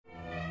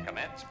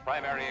Commence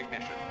primary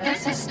ignition.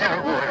 This is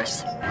Star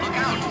Wars. Look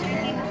out!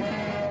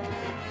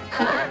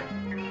 Core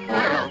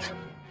World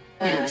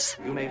News.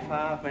 You may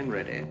fire when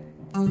ready.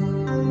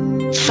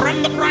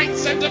 From the bright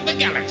center of the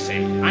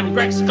galaxy, I'm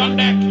Greg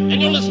Skondak,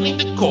 and you're listening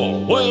to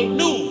Core World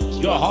News,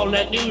 your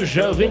whole-net news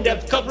show of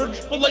in-depth coverage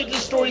of the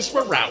latest stories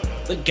from around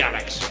the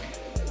galaxy.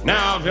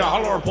 Now, your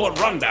Holo Report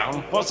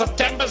rundown for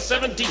September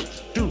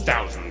 17th,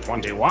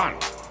 2021.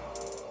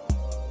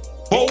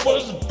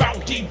 Boba's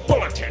Bounty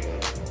Bulletin.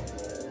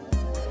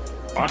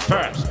 But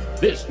first,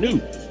 this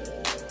news.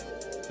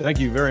 Thank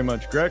you very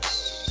much,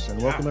 Grex,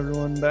 and welcome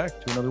everyone back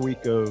to another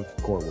week of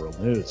Core World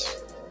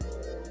News.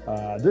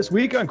 This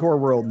week on Core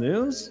World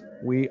News,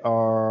 we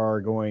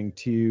have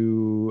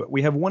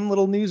one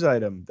little news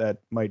item that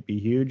might be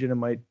huge and it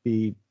might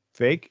be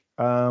fake,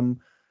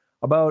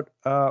 about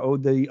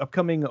the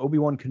upcoming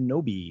Obi-Wan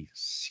Kenobi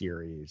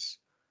series.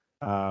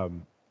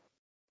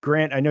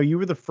 Grant, I know you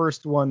were the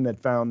first one that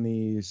found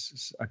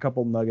a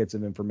couple nuggets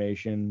of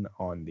information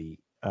on the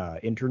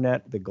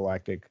internet, the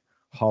Galactic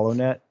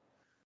HoloNet.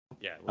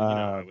 Yeah, well,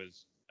 I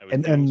was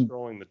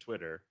scrolling the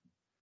Twitter.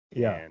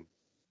 Yeah. And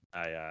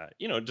I,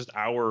 just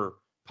our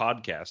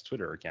podcast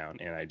Twitter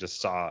account, and I just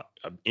saw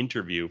an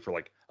interview for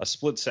like a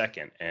split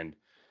second, and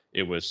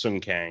it was Sung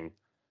Kang,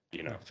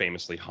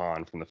 famously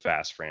Han from the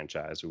Fast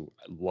franchise, who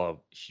I love,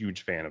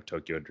 huge fan of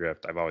Tokyo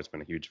Drift. I've always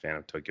been a huge fan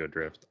of Tokyo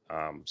Drift.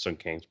 Sung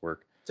Kang's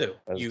work. So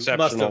you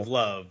must have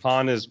loved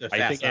Han is, the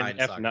I think, Fast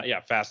 9 saga. Yeah,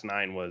 Fast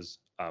 9 was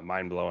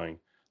mind blowing.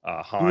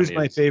 Han Who's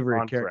my favorite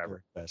Han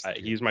character?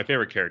 He's my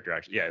favorite character,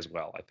 actually. Yeah, as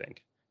well, I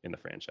think, in the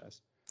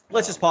franchise.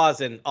 Let's just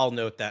pause, and I'll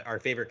note that our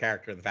favorite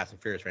character in the Fast and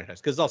Furious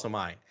franchise, because it's also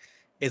mine,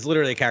 is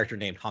literally a character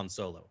named Han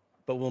Solo.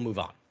 But we'll move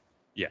on.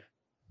 Yeah.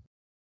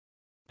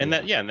 I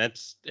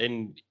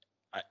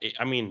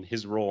mean,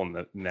 his role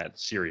in that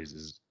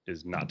series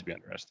is not to be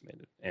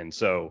underestimated. And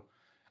so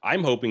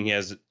I'm hoping he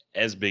has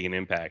as big an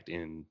impact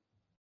in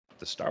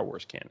the Star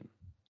Wars canon.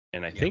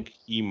 And I think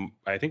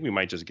we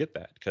might just get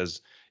that,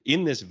 because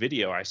in this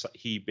video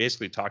he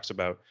basically talks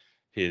about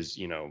his,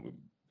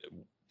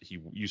 he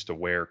used to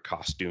wear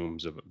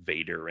costumes of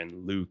Vader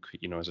and Luke,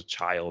 as a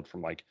child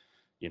from 8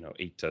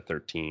 to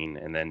 13.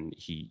 And then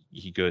he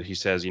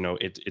says,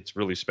 it's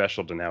really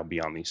special to now be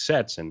on these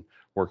sets and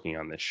working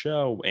on this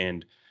show.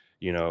 And,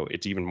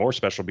 it's even more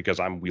special because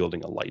I'm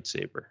wielding a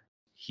lightsaber.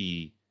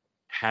 He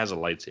has a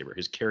lightsaber.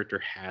 His character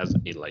has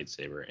a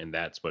lightsaber. And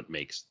that's what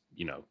makes,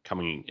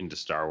 coming into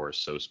Star Wars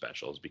so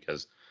special, is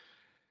because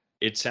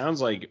it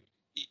sounds like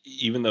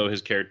even though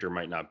his character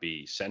might not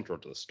be central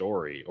to the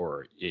story,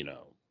 or,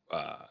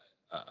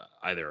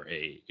 either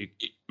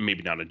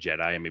maybe not a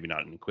Jedi, maybe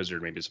not an Inquisitor,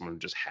 maybe someone who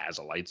just has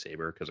a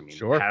lightsaber. Because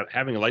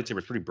having a lightsaber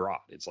is pretty broad.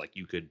 It's like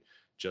you could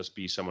just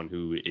be someone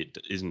who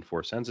isn't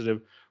Force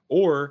sensitive,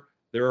 or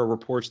there are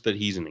reports that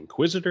he's an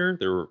Inquisitor.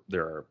 There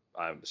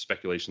are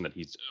speculation that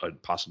he's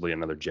possibly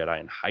another Jedi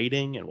in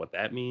hiding, and what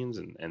that means,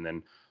 and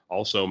then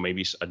also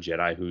maybe a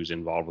Jedi who's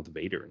involved with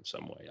Vader in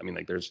some way. I mean,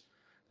 there's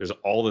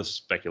all this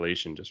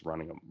speculation just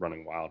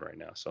running wild right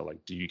now. So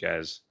did you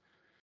guys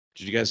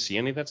see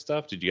any of that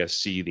stuff? Did you guys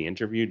see the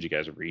interview? Did you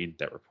guys read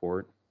that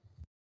report?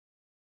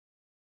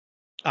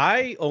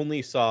 I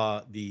only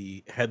saw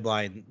the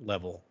headline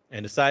level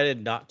and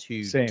decided not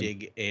to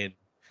dig in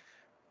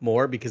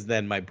more, because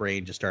then my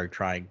brain just started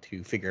trying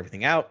to figure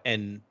everything out.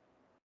 And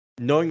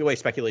knowing the way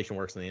speculation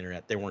works on the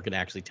internet, they weren't going to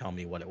actually tell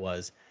me what it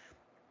was.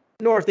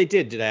 Nor if they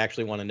did I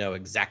actually want to know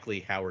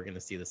exactly how we're going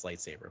to see this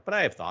lightsaber. But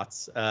I have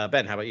thoughts.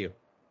 Ben, how about you?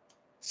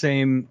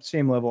 Same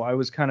level. I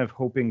was kind of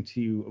hoping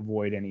to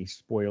avoid any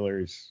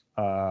spoilers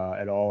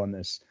at all in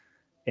this,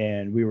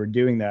 and we were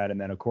doing that.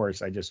 And then, of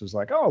course, I just was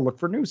like, "Oh, look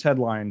for news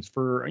headlines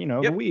for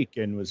the week,"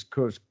 and was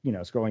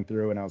scrolling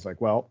through, and I was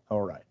like, "Well,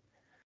 all right."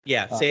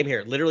 Yeah, same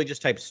here. Literally,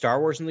 just type Star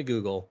Wars in the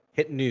Google,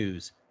 hit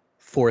news,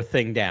 fourth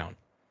thing down.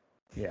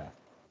 Yeah.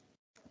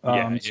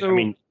 I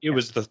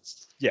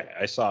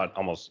saw it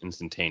almost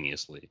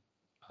instantaneously,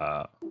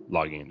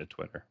 logging into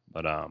Twitter,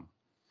 but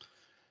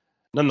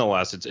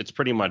nonetheless, it's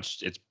pretty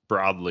much, it's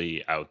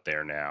broadly out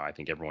there now. I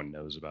think everyone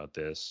knows about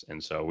this,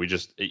 and so we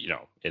just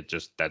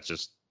that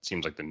just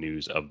seems like the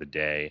news of the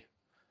day.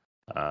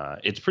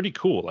 It's pretty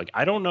cool.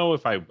 I don't know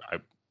if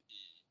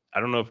I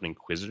don't know if an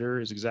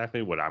Inquisitor is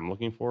exactly what I'm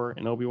looking for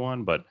in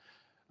Obi-Wan, but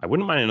I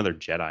wouldn't mind another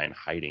Jedi in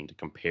hiding to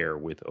compare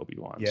with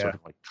Obi-Wan. Yeah. Sort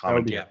of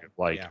commentary,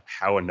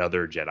 how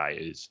another Jedi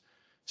is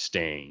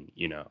staying,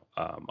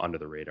 under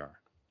the radar.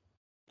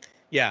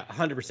 Yeah,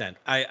 100%.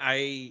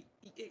 The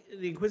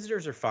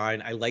Inquisitors are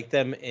fine. I like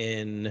them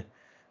in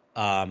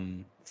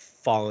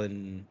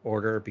Fallen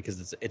Order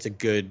because it's a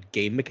good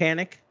game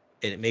mechanic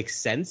and it makes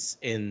sense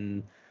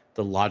in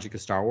the logic of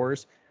Star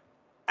Wars.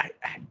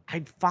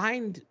 I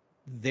find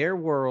their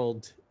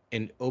world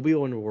and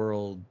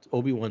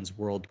Obi-Wan's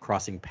world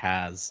crossing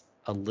paths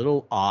a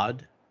little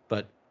odd,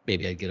 but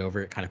maybe I'd get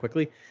over it kind of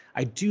quickly.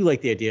 I do like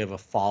the idea of a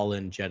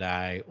fallen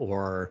Jedi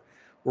or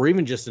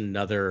even just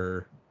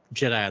another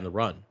Jedi on the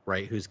run,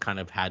 right? Who's kind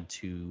of had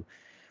to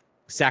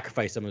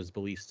sacrifice some of his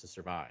beliefs to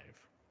survive.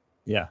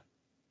 Yeah.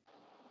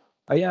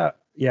 Yeah.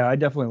 Yeah, I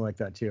definitely like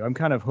that too. I'm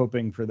kind of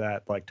hoping for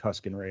that like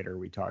Tusken Raider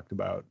we talked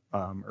about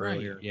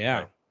earlier.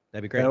 Yeah,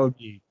 that'd be great.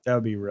 That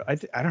would be real.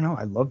 I don't know.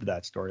 I loved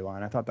that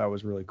storyline. I thought that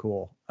was really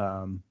cool.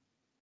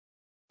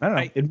 I don't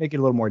know. It'd make it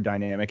a little more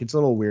dynamic. It's a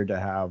little weird to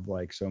have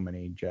like so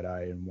many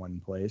Jedi in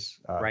one place.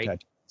 Right.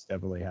 Tatooine's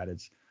definitely had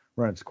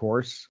run its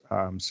course.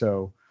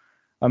 So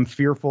I'm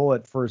fearful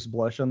at first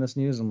blush on this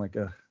news. I'm like,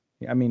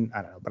 I mean,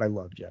 I don't know, but I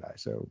love Jedi,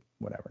 so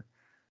whatever.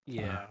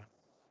 Yeah.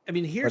 I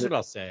mean, here's what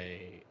I'll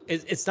say.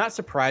 It's not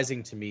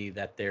surprising to me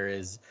that there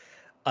is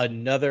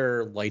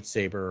another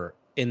lightsaber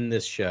in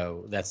this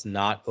show that's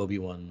not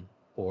Obi-Wan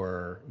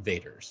or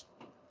Vader's.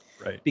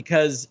 Right.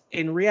 Because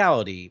in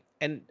reality,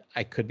 and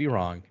I could be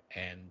wrong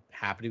and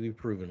happy to be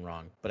proven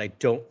wrong, but I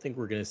don't think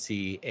we're going to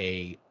see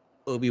a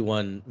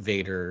Obi-Wan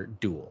Vader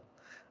duel.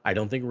 I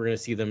don't think we're going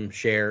to see them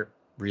share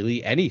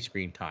really any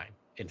screen time,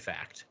 in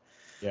fact.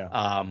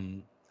 Yeah.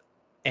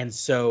 And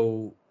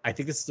so I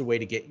think this is the way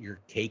to get your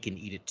cake and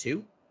eat it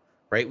too,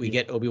 right? We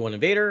get Obi-Wan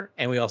and Vader,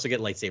 and we also get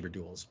lightsaber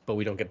duels, but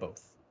we don't get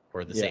both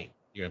or the same.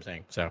 You know what I'm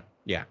saying? So,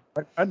 yeah.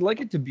 I'd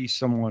like it to be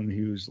someone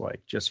who's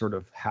like just sort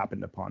of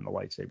happened upon the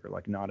lightsaber,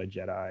 like not a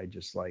Jedi,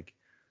 just like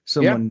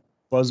someone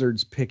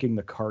Buzzard's picking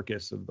the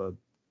carcass of the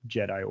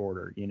Jedi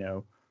Order, you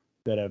know,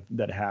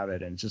 that have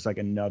it, and it's just like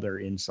another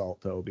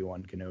insult to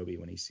Obi-Wan Kenobi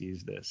when he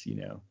sees this, you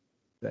know,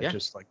 that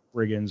just like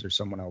brigands or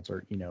someone else,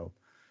 or you know,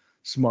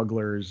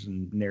 smugglers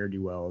and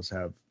ne'er-do-wells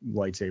have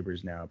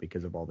lightsabers now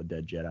because of all the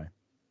dead Jedi.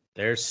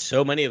 There's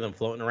so many of them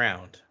floating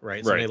around,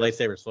 right? So many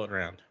lightsabers floating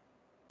around.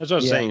 That's what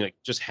I was saying. Like,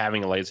 just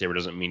having a lightsaber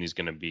doesn't mean he's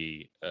going to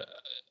be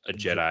a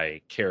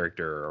Jedi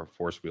character or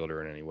force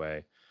wielder in any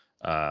way.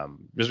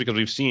 Just because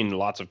we've seen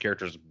lots of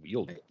characters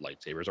wield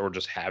lightsabers or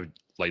just have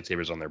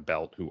lightsabers on their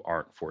belt who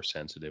aren't force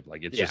sensitive.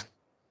 Like it's just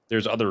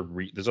there's other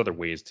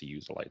ways to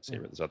use a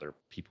lightsaber. There's other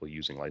people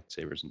using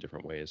lightsabers in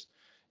different ways.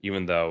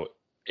 Even though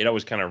it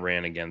always kind of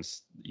ran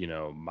against, you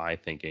know, my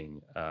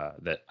thinking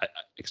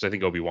because I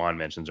think Obi-Wan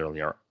mentions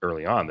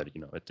early on that,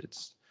 you know,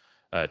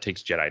 it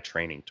takes Jedi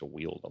training to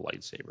wield a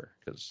lightsaber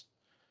because,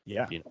 you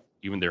know,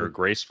 even they're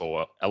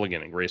a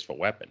elegant and graceful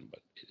weapon, but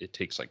it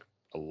takes like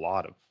a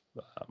lot of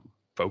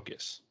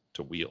focus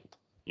to wield,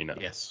 you know.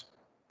 Yes.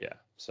 Yeah.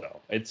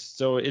 So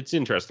it's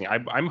interesting.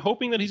 I'm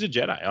hoping that he's a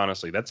Jedi.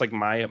 Honestly, that's like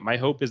my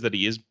hope is that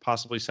he is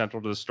possibly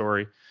central to the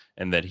story,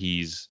 and that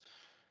he's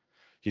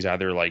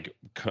either like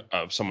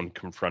someone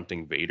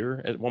confronting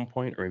Vader at one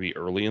point, or maybe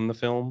early in the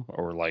film,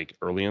 or like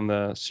early in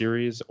the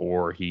series,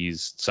 or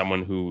he's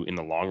someone who in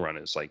the long run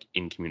is like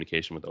in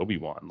communication with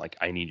Obi-Wan. Like,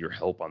 I need your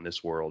help on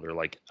this world, or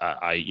like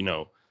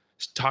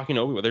talking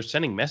to Obi-Wan. They're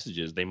sending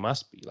messages. They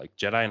must be like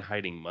Jedi in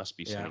hiding must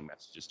be sending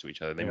messages to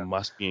each other. They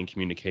must be in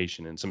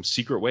communication in some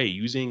secret way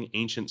using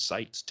ancient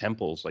sites,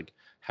 temples, like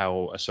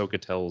how Ahsoka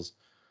tells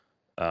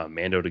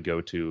Mando to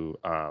go to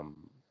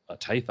a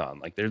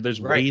Tython. Like there's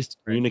ways to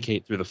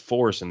communicate through the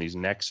Force in these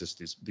nexus,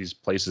 these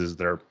places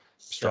that are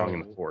strong in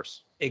the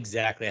Force.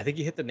 Exactly. I think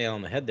you hit the nail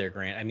on the head there,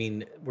 Grant. I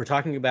mean, we're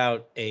talking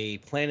about a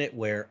planet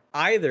where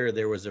either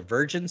there was a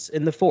vergence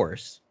in the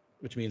Force,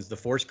 which means the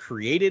Force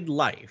created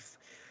life,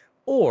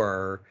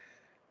 or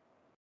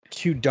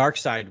two dark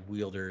side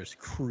wielders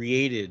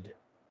created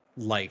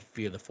life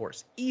via the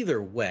Force.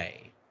 Either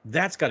way,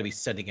 that's got to be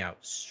sending out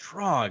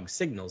strong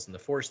signals in the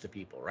Force to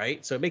people,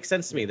 right? So it makes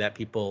sense to me that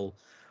people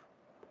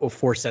or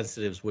Force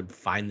sensitives would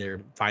find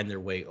their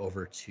way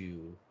over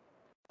to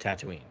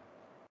Tatooine.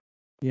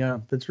 Yeah,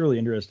 that's really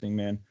interesting,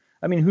 man.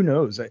 I mean, who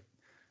knows?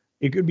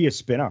 It could be a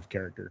spin-off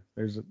character.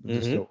 There's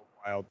just a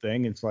wild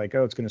thing. It's like,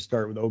 oh, it's going to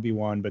start with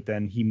Obi-Wan, but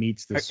then he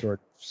meets this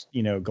sort of,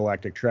 you know,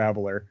 galactic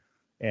traveler.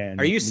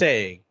 And are you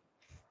saying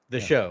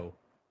the show,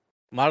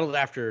 modeled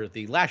after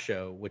the last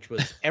show, which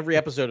was every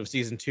episode of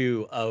season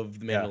 2 of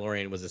The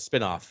Mandalorian was a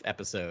spin-off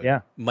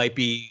episode, might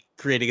be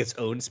creating its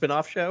own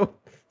spin-off show?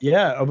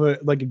 Yeah, of a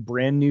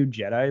brand new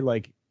Jedi,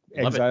 like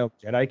exiled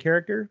Jedi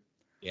character.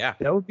 Yeah,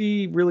 that would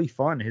be really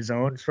fun. His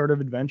own sort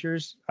of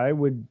adventures. I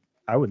would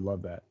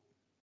love that.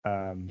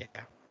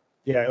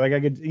 Yeah, like I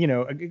could, you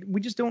know, we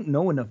just don't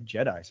know enough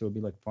Jedi, so it'd be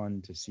like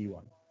fun to see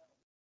one.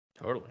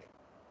 Totally.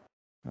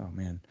 Oh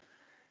man.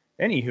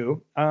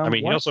 Anywho, I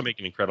mean, he'd also make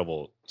an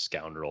incredible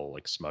scoundrel,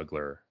 like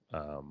smuggler,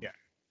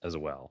 as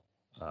well.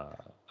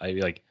 I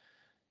like.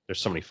 There's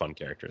so many fun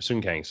characters.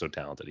 Sun Kang's so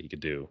talented; he could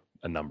do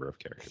a number of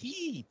characters.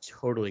 He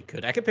totally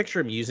could. I could picture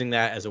him using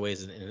that as a way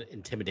as an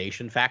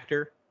intimidation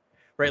factor,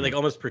 right? Like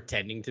almost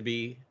pretending to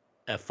be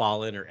a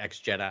fallen or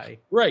ex-Jedi.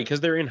 Right,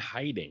 because they're in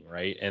hiding,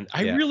 right? And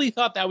I really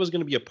thought that was going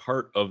to be a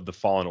part of the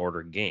Fallen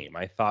Order game.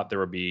 I thought there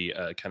would be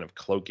a kind of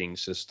cloaking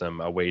system,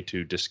 a way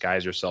to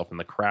disguise yourself in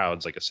the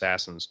crowds like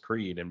Assassin's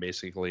Creed and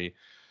basically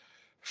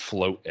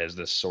float as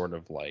this sort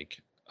of like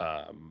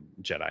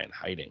Jedi in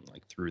hiding,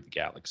 like through the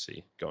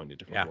galaxy, going to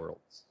different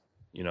worlds.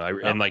 You know,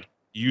 and like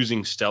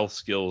using stealth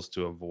skills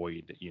to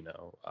avoid, you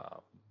know,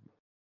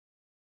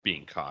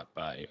 being caught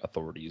by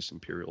authorities,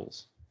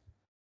 Imperials.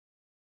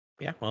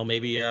 Yeah, well,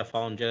 maybe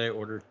Fallen Jedi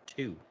Order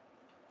 2.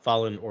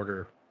 Fallen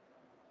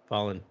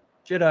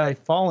Jedi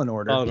Fallen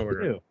Order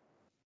 2.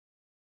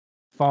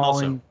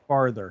 Falling also,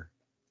 farther.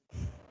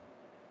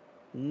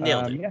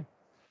 Nailed it. Yeah,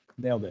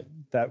 nailed it.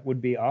 That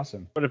would be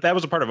awesome. But if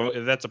that's a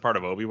part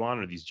of Obi-Wan,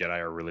 or these Jedi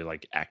are really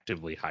like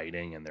actively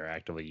hiding and they're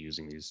actively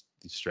using these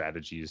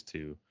strategies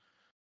to,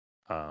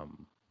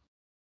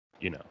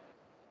 you know,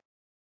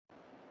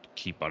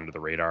 keep under the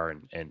radar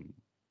and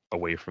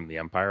away from the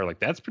Empire, like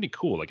that's pretty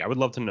cool. Like I would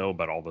love to know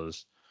about all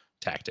those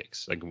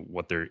tactics, like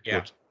what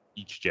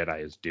each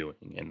Jedi is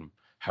doing and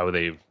how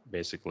they've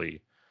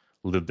basically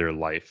lived their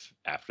life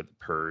after the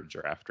Purge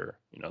or after,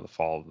 you know, the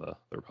fall of the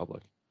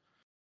Republic.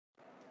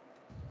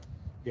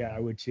 Yeah, I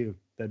would too.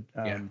 That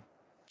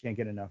can't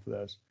get enough of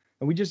those,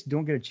 and we just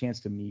don't get a chance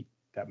to meet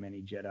that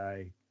many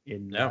Jedi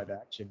in live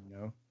action. You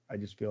know, I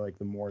just feel like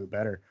the more the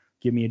better.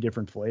 Give me a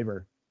different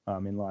flavor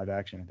in live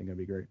action. I think that'd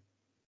be great.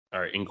 All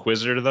right,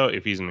 Inquisitor though,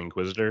 if he's an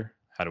Inquisitor,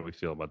 how do we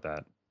feel about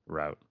that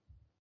route?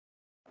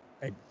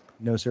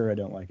 No, sir, I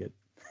don't like it.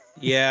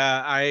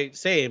 Yeah,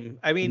 same.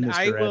 I mean, Mr.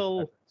 I Ed,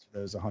 will.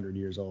 Those 100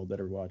 years old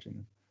that are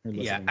watching. Or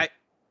Yeah, listening.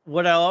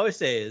 what I'll always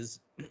say is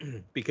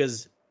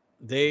because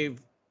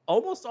they've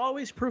almost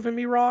always proven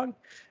me wrong.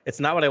 It's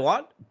not what I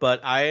want,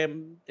 but I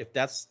am. If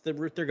that's the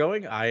route they're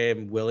going, I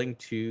am willing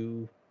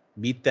to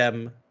meet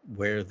them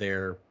where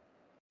they're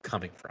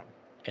coming from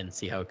and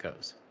see how it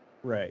goes.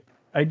 Right.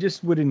 I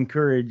just would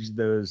encourage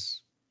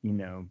those, you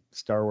know,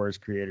 Star Wars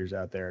creators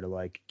out there to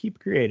like keep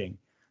creating.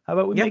 How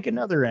about we make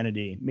another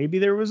entity? Maybe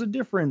there was a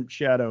different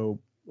shadow,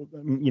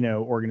 you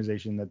know,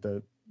 organization that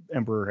the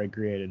Emperor had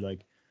created.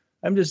 Like,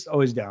 I'm just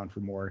always down for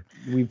more.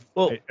 I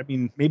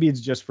mean, maybe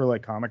it's just for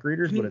like comic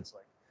readers, but it's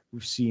like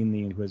we've seen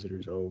the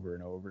Inquisitors over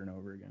and over and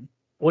over again.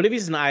 What if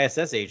he's an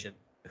ISS agent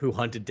who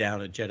hunted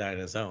down a Jedi on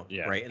his own?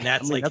 Yeah. Right. And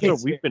that's that's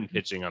what we've been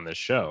pitching on this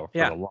show.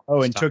 For the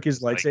longest took his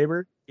time.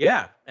 lightsaber?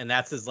 Yeah. And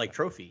that's his like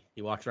trophy.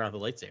 He walks around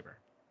with a lightsaber.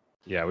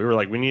 Yeah, we were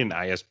like, we need an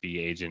ISB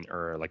agent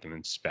or like an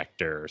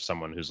inspector or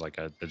someone who's like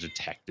a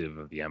detective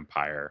of the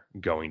Empire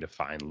going to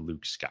find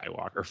Luke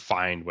Skywalker,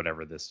 find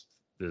whatever this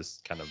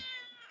kind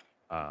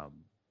of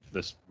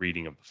this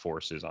reading of the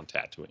Force is on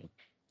Tatooine.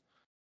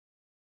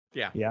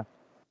 Yeah. Yeah.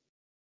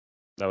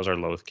 That was our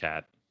Loth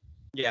cat.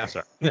 Yeah.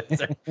 Sorry.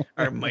 That's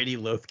our mighty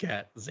Loth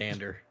cat,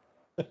 Xander.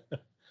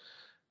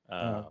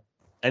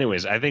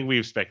 Anyways, I think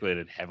we've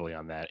speculated heavily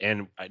on that.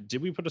 And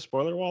did we put a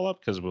spoiler wall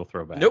up? Because we'll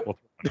throw back. Nope.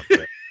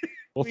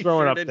 We'll We throw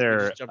sure it up did. We there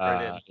just jumped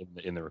right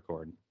in the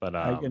record. But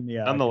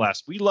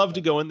nonetheless, we love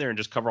to go in there and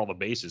just cover all the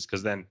bases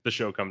because then the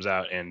show comes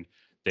out and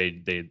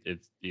they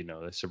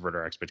subvert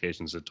our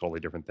expectations, a totally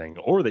different thing,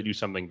 or they do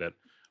something that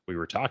we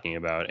were talking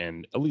about,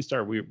 and at least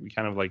we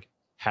kind of like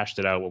hashed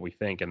it out what we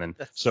think, and then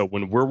so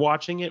when we're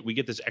watching it, we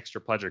get this extra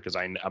pleasure because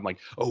I'm like,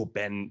 oh,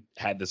 Ben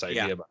had this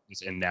idea about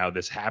this, and now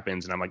this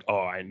happens, and I'm like,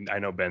 oh, I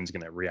know Ben's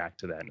gonna react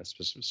to that in a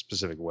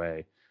specific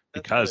way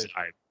because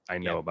I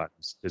know about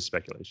his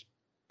speculation.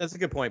 That's a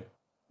good point,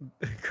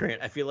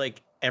 Grant. I feel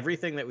like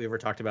everything that we ever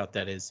talked about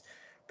that is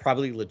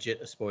probably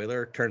legit a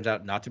spoiler turns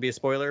out not to be a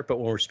spoiler, but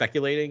when we're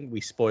speculating,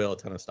 we spoil a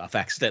ton of stuff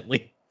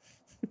accidentally.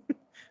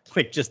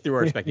 Like just through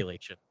our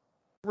speculation.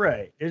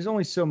 Right. There's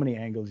only so many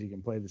angles you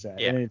can play this at.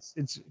 Yeah. And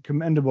it's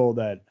commendable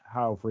that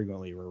how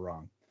frequently we're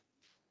wrong.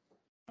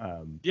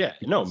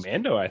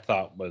 Mando I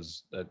thought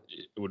was that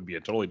it would be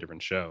a totally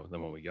different show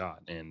than what we got.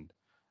 And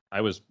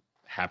I was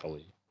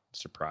happily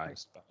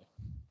surprised by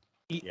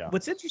it. Yeah.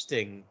 What's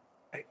interesting,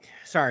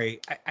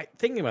 I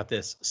thinking about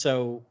this.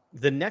 So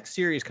the next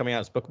series coming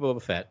out is Book of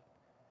Boba Fett,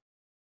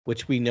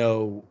 which we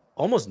know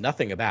almost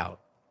nothing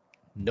about.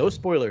 No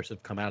spoilers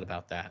have come out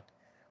about that.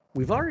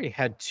 We've already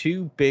had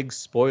 2 big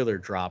spoiler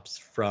drops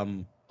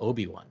from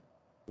Obi-Wan,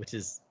 which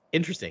is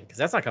interesting because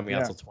that's not coming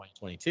out until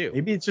 2022.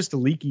 Maybe it's just a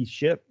leaky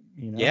ship,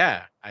 you know?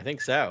 Yeah, I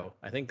think so.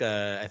 I think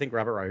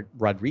Robert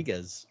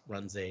Rodriguez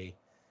runs a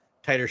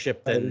tighter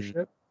ship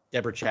than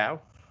Deborah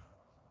Chow.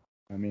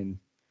 I mean,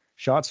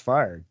 shots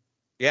fired.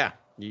 Yeah,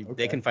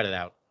 they can fight it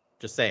out.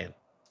 Just saying.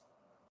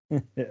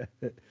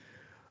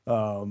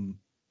 Obi-Wan's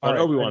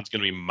going to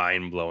be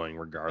mind-blowing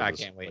regardless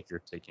I can't wait. of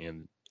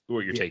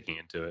what you're taking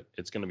into it.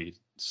 It's going to be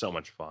so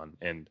much fun.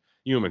 And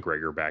Ewan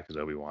McGregor back as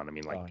Obi-Wan. I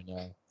mean, like, I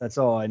know. That's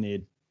all I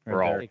need.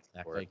 We're all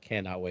exactly.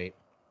 Cannot wait.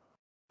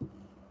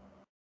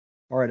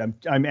 All right,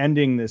 I'm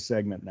ending this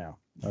segment now.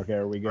 Okay,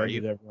 are we good?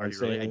 Are you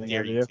really? I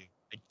dare you to.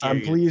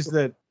 I'm pleased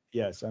that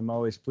yes, I'm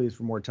always pleased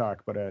for more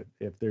talk. But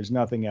if there's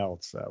nothing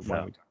else, why don't we talk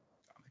about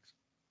comics?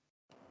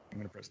 I'm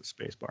gonna press the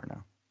space bar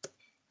now.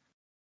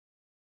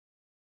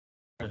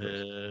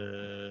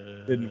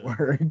 Didn't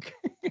work.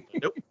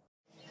 Nope.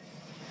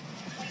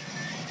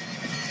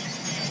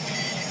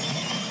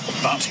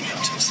 Bounty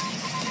hunters.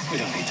 We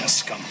don't need that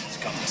scum.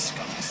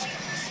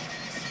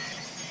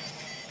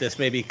 This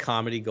may be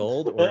comedy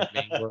gold, or it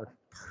may work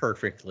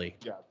perfectly.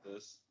 Got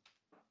this.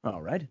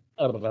 All right.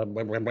 All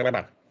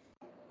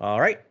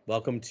right.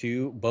 Welcome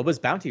to Boba's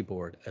Bounty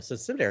Board, a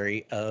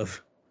subsidiary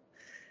of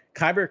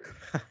Kyber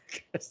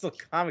Crystal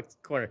Comics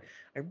Corner.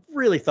 I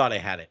really thought I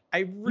had it.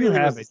 I really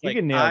have was it. like,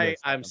 You can nail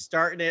this. I'm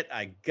starting it.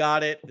 I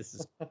got it. This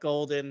is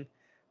golden.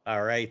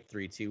 All right,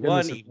 3, 2,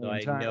 1. Even though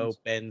I know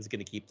Ben's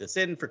going to keep this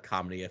in for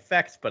comedy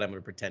effect, but I'm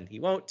going to pretend he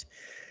won't.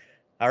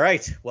 All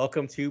right,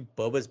 welcome to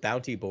Boba's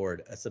Bounty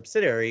Board, a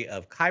subsidiary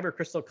of Kyber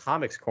Crystal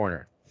Comics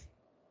Corner.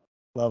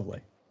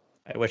 Lovely.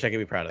 I wish I could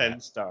be proud of 10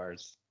 that.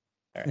 stars.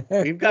 All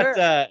right.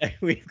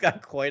 We've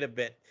got quite a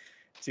bit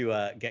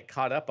to get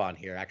caught up on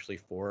here. Actually,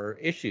 4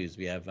 issues.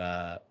 We have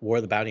War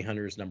of the Bounty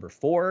Hunters number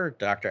 4,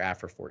 Dr.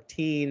 Aphra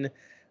 14,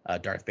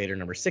 Darth Vader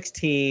number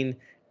 16,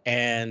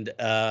 and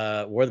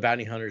War of the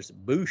Bounty Hunters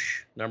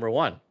Boosh number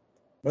 1.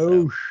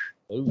 Boosh.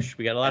 Boosh.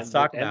 We got a lot to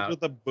talk about. Ends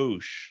with a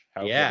boosh.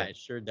 How Yeah, good. it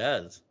sure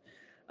does.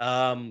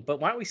 But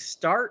why don't we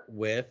start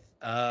with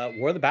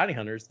War of the Bounty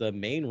Hunters, the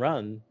main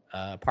run,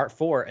 part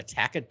 4,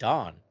 Attack at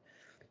Dawn,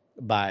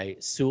 by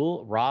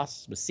Sewell,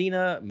 Ross,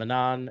 Messina,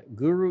 Manon,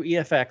 Guru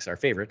EFX, our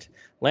favorite,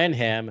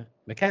 Lanham,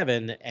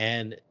 McKevin,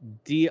 and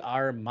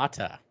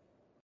D'Armata.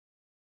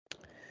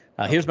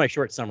 Here's my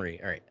short summary.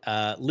 All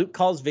right. Luke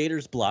calls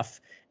Vader's bluff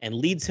and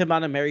leads him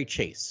on a merry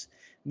chase.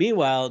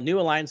 Meanwhile, new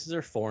alliances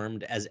are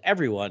formed as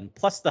everyone,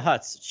 plus the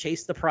Hutts,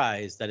 chase the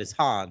prize that is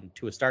Han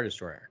to a Star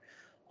Destroyer.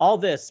 All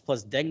this,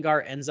 plus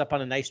Dengar ends up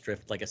on an ice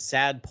drift like a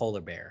sad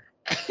polar bear.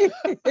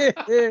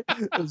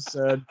 A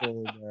sad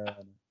polar bear.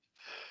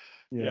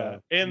 Yeah.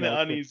 And the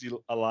uneasy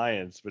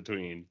alliance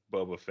between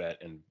Boba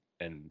Fett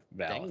and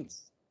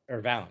Valance.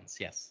 Valance,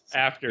 yes.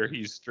 After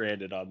he's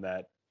stranded on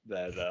that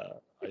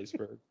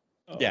iceberg.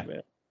 Oh, Yeah.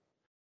 Man.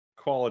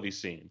 Quality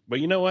scene. But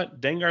you know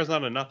what? Dengar's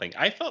not a nothing.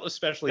 I felt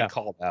especially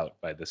called out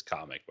by this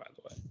comic, by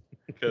the way,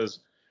 because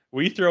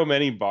we throw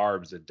many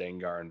barbs at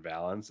Dengar and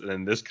Valance, and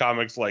then this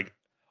comic's like,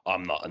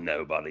 I'm not a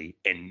nobody,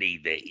 and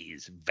neither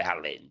is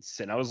Valance.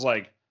 And I was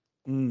like,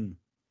 Mm.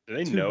 do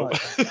they Too know? much.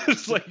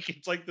 it's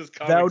like this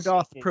comic. Thou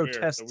doth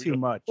protest too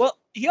much. Well,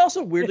 he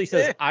also weirdly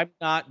says, I'm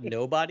not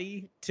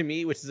nobody to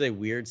me, which is a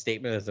weird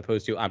statement as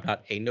opposed to I'm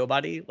not a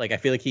nobody. Like, I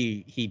feel like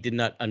he did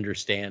not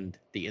understand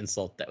the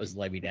insult that was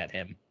levied at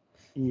him.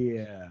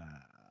 Yeah.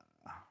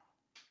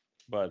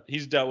 But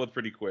he's dealt with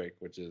pretty quick,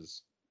 which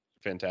is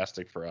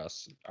fantastic for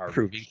us.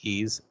 Proving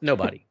he's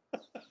nobody.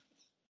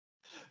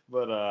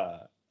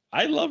 But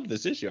I loved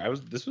this issue.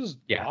 This was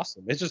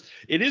awesome.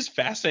 It is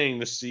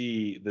fascinating to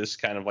see this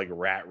kind of like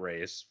rat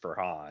race for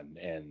Han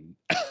and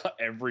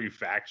every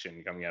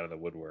faction coming out of the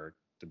woodwork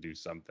to do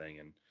something,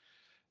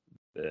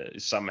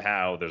 and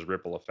somehow there's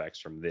ripple effects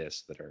from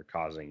this that are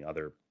causing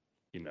other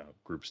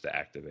groups to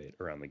activate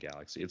around the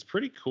galaxy. It's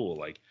pretty cool.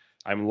 Like,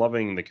 I'm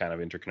loving the kind of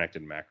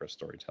interconnected macro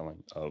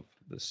storytelling of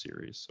this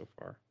series so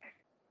far.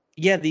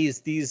 Yeah,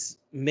 these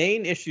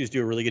main issues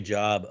do a really good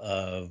job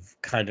of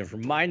kind of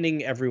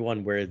reminding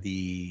everyone where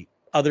the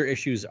other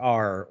issues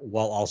are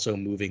while also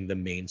moving the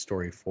main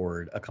story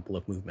forward a couple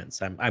of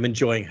movements. I'm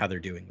enjoying how they're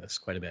doing this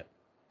quite a bit.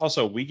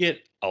 Also, we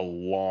get a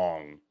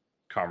long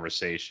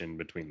conversation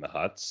between the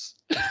Hutts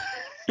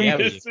Yeah, in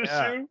this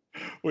issue,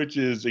 which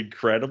is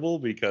incredible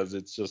because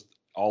it's just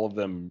all of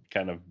them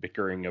kind of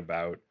bickering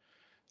about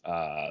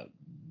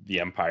the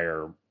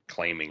Empire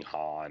claiming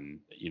Han,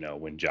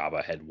 when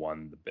Jabba had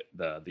won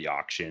the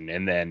auction,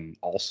 and then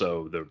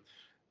also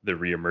the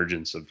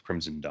reemergence of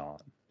Crimson Dawn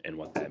and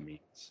what that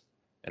means,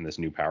 and this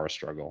new power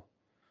struggle.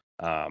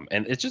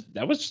 And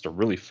that was just a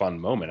really fun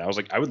moment. I was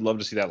like, I would love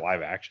to see that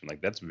live action.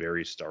 Like, that's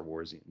very Star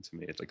Warsian to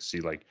me. It's like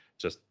see like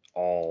just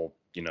all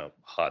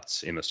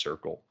Hutts in a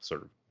circle,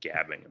 sort of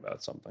gabbing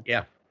about something.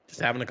 Yeah,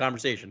 just having a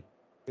conversation.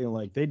 Feeling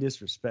like they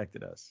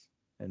disrespected us,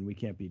 and we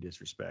can't be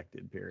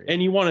disrespected. Period.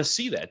 And you want to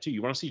see that too.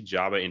 You want to see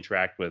Jabba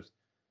interact with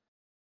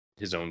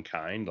his own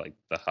kind, like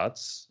the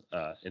Hutts,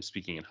 and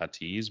speaking in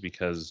Huttese,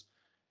 because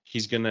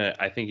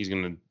I think he's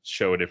gonna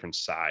show a different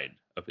side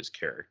of his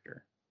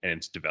character and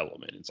its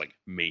development. It's like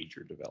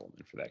major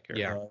development for that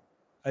character.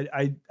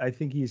 Yeah. I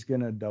think he's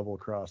gonna double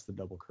cross the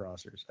double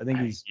crossers. I think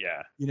he's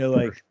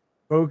like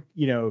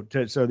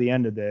so the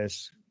end of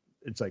this,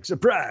 it's like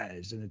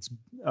surprise, and it's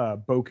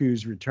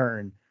Boku's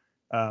return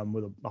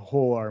with a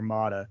whole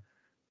armada.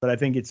 But I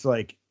think it's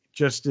like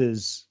just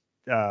as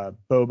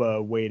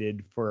Boba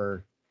waited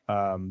for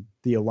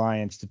the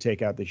Alliance to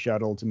take out the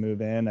shuttle to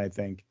move in, I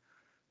think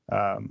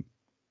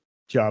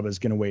Jabba's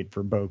going to wait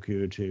for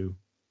Boku to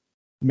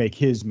make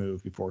his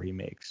move before he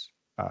makes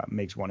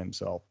one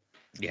himself.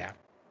 Yeah.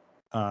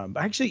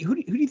 Actually, who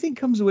do you think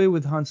comes away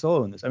with Han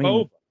Solo in this? I mean,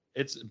 Boba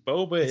it's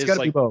is gotta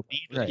like be Boba.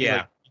 needle, Right.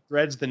 yeah, he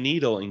threads the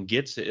needle and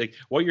gets it. Like,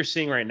 what you're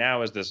seeing right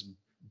now is this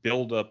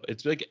build up.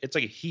 It's like a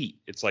heat.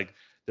 It's like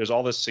there's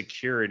all this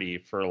security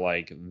for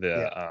like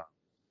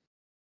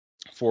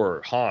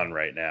for Han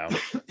right now,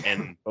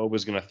 and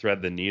Boba's gonna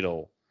thread the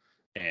needle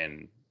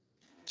and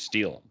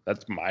steal him.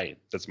 That's my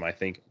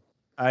thinking.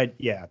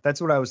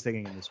 That's what I was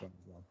thinking in this one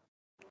as well.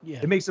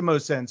 Yeah. It makes the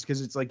most sense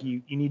because it's like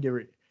you need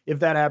to if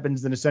that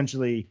happens, then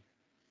essentially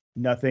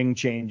nothing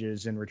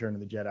changes in Return of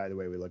the Jedi the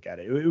way we look at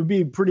it. It would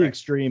be pretty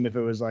extreme if it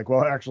was like,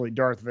 well, actually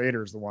Darth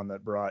Vader's the one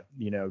that brought,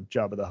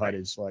 Jabba the Hutt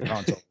is like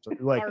Han Solo. So,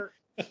 like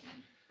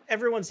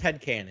everyone's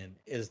headcanon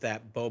is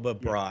that Boba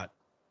brought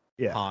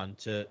Yeah. Han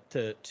to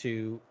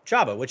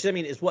Jabba, which I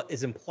mean is what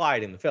is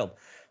implied in the film.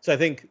 So I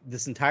think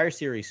this entire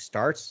series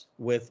starts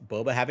with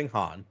Boba having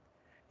Han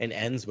and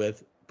ends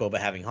with Boba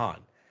having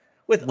Han.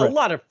 with Right. a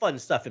lot of fun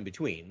stuff in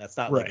between. That's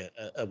not Right.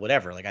 like a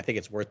whatever. Like I think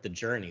it's worth the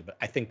journey, but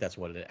I think that's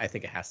what I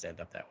think it has to end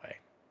up that way.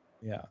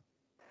 Yeah.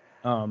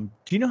 Do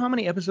you know how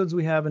many episodes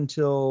we have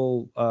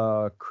until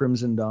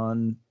Crimson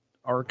Dawn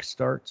arc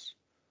starts?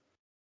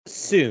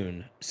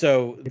 Soon.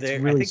 So It's there,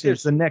 I really think soon.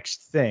 It's there's the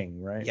next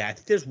thing, right? yeah, I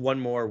think there's one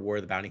more War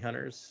of the Bounty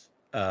Hunters.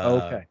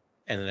 Okay.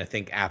 And then I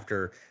think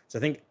after, so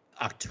I think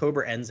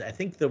October ends. I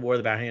think the War of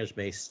the Bounty Hunters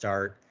may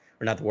start,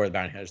 or not the War of the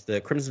Bounty Hunters.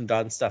 The Crimson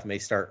Dawn stuff may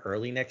start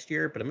early next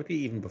year, but it might be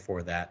even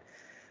before that.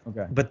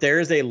 Okay. But there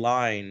is a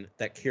line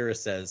that Kira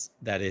says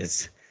that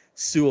is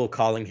Sewell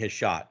calling his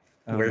shot,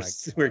 Oh where my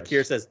where gosh.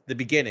 Kira says the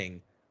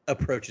beginning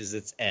approaches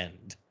its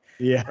end.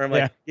 Yeah. Where I'm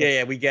like,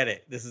 yeah, we get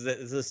it. This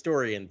is a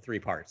story in 3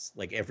 parts,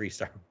 like every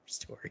Star Wars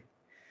story.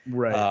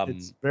 Right.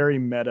 It's very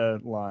meta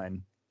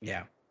line.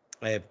 Yeah.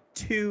 I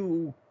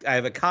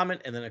have a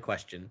comment and then a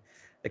question.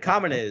 The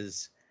comment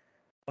is,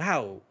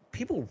 wow,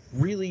 people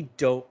really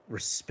don't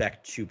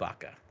respect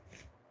Chewbacca.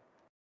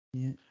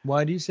 Yeah.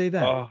 Why do you say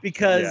that? Oh,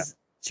 Because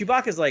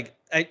Chewbacca's like,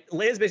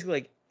 Leia's basically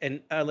like, and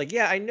like,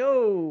 yeah, I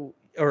know,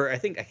 or I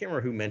think, I can't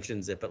remember who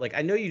mentions it, but like,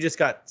 I know you just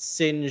got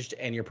singed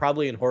and you're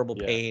probably in horrible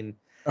Yeah. pain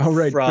Oh,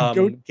 right. But from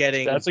don't-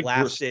 getting that's a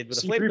blasted with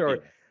a C-3PO.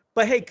 flamethrower.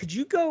 But hey, could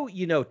you go,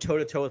 toe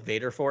to toe with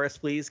Vader for us,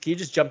 please? Can you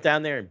just jump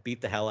down there and beat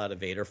the hell out of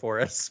Vader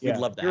for us? yeah, We'd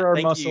love that. You're our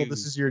Thank muscle. you.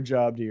 This is your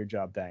job. Do your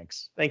job.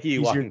 Thanks. Thank you,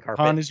 He's walking your,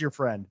 carpet. Han is your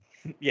friend.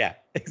 Yeah,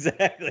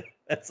 exactly.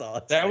 That's all.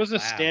 It's That like, was a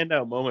wow.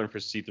 standout moment for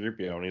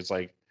C-3PO, and he's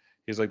like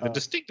the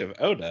distinctive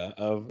odor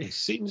of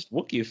singed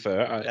Wookiee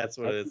fur. That's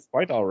what it is.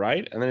 Quite all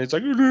right. And then it's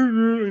like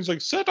he's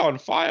like set on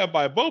fire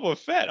by Boba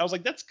Fett. I was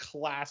like, that's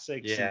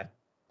classic. Yeah,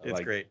 it's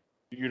like, great.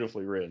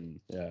 beautifully written.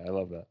 Yeah, I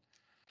love that.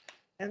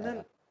 And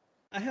then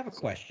I have a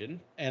question,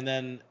 and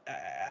then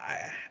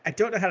I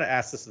don't know how to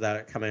ask this without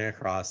it coming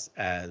across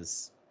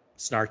as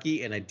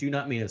snarky, and I do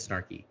not mean as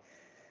snarky.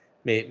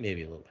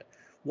 Maybe a little bit.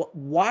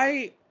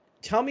 Why?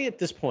 Tell me at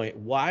this point,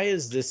 why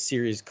is this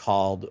series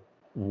called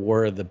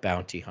War of the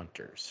Bounty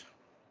Hunters?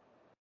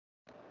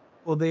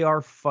 Well, they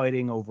are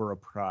fighting over a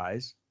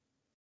prize.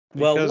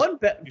 Well,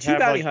 Because you two have,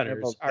 bounty like,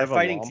 hunters Deva are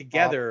fighting Lompa,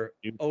 together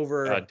you-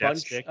 over a Death bunch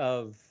Stick.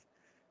 of.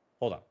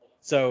 Hold on.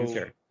 So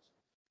Okay.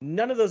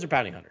 none of those are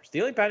bounty hunters.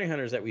 The only bounty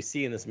hunters that we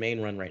see in this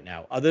main run right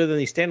now, other than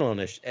these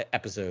standalone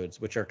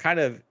episodes, which are kind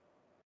of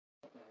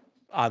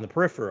on the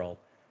peripheral,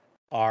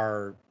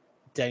 are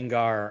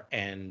Dengar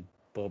and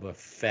Boba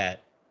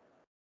Fett,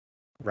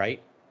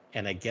 right?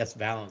 And I guess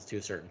Valance to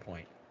a certain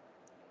point,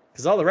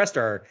 because all the rest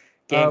are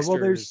gangsters.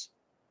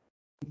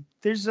 Well,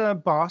 there's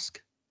Bosk.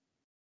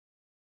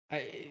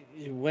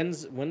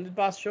 When did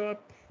Boss show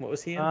up? What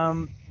was he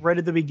in? Right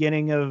at the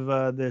beginning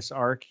of this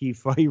arc, he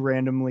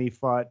randomly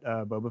fought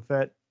Boba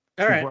Fett.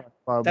 All right,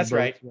 Boba that's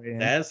right. Fett's way in.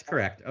 That's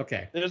correct.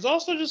 Okay. There's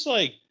also just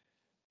like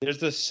there's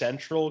the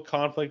central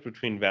conflict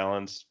between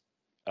Valance,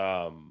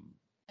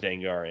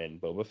 Dengar,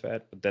 and Boba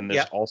Fett, but then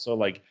there's Yeah. also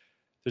like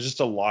there's just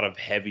a lot of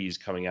heavies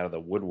coming out of the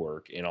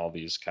woodwork in all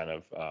these kind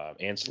of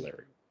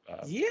ancillary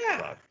Yeah,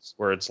 plots,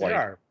 where it's they like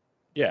are.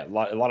 a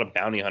lot of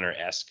bounty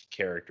hunter-esque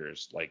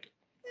characters like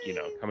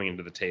coming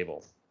into the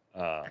table.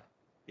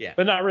 Yeah.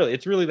 But not really.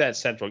 It's really that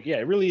central. Yeah,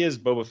 it really is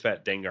Boba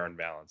Fett, Dengar, and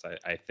Valance,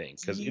 I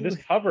think. Because this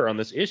cover on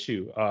this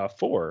issue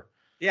 4,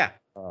 Yeah.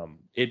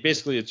 it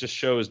just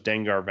shows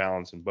Dengar,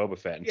 Valance, and Boba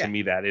Fett. And Yeah. to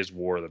me, that is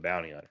War of the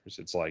Bounty Hunters.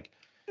 It's like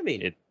I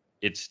mean,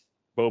 it's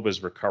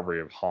Boba's recovery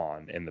of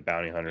Han and the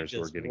bounty hunters who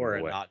are just getting war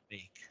away. and not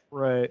make.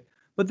 Right.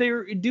 But they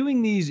were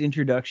doing these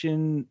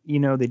introduction,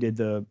 they did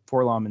the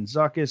Forlom and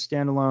Zuckuss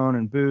standalone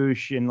and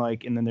Boosh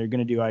and then they're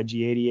going to do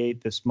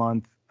IG-88 this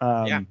month.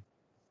 Yeah.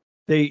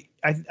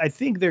 I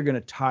think they're going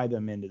to tie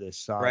them into this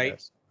saga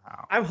Right.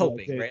 somehow. I'm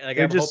hoping, they- right? Like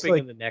they're I'm just hoping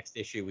in the next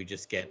issue we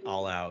just get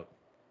all out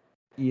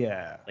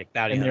Yeah. like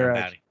bounty And hunter they're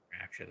bounty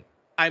action.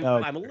 I'm Oh,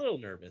 I'm a little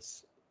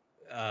nervous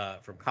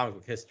from comic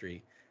book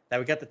history that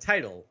we got the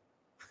title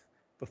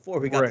before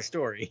we got the Right.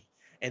 story,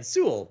 and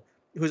Sewell,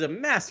 who's a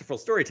masterful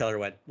storyteller,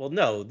 went, "Well,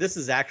 no, this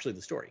is actually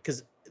the story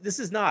because this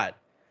is not."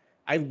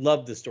 I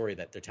love the story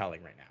that they're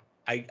telling right now.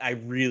 I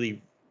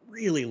really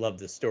really love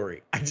this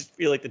story. I just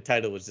feel like the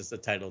title was just a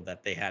title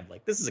that they had.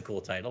 Like, this is a cool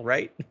title,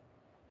 right?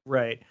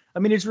 Right. I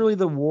mean, it's really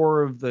the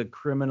war of the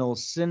criminal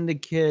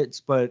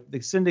syndicates, but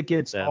the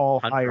syndicates The all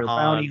Hunter hire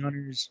Han. bounty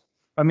hunters.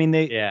 I mean,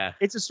 Yeah.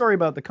 it's a story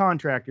about the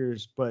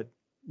contractors, but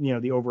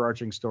the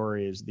overarching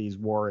story is these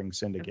warring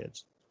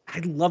syndicates. I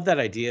love that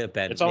idea,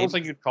 Ben. It's almost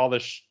Maybe- like you'd call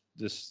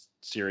this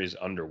series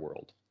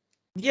Underworld.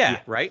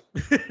 Yeah, right.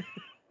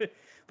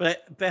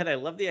 But Ben, I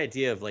love the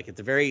idea of like at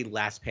the very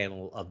last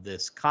panel of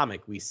this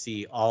comic, we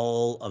see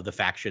all of the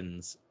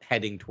factions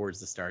heading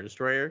towards the Star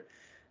Destroyer.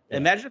 Yeah.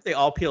 Imagine if they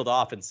all peeled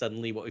off, and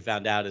suddenly what we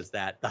found out is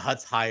that the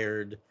Hutts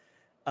hired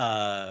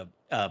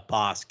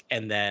Bosk,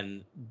 and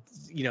then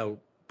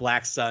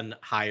Black Sun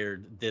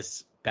hired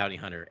this bounty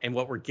hunter, and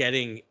what we're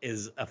getting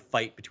is a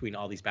fight between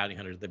all these bounty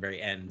hunters at the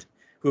very end,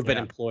 who have been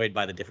Yeah. employed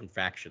by the different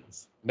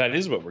factions. That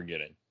is what we're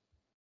getting.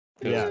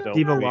 'Cause Yeah. don't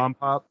Diva we-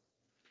 Lompop.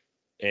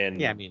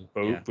 and Yeah, I mean,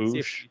 Bo- yeah. See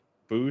if-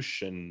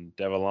 Boosh and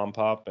Deva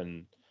Lompop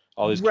and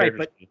All these right,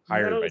 characters but being none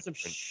hired of by those have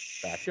different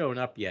factions. shown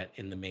up yet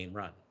in the main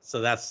run.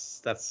 So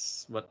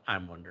that's what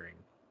I'm wondering.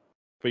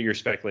 But you're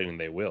speculating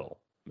they will,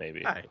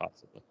 maybe, Right.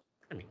 possibly.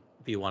 I mean,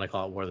 if you want to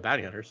call it War of the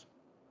Bounty Hunters.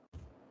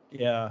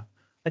 Yeah.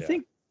 I Yeah.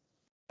 think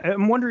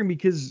I'm wondering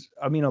because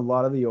I mean a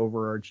lot of the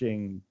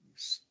overarching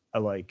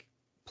like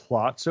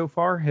plot so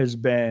far has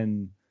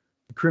been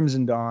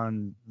Crimson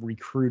Dawn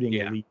recruiting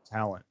Yeah. elite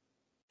talent.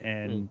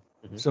 And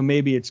Mhm. so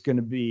maybe it's going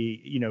to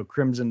be,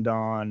 Crimson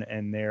Dawn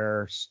and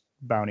their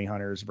bounty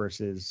hunters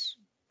versus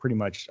pretty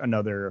much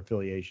another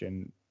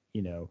affiliation,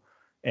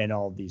 and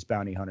all of these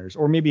bounty hunters,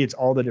 or maybe it's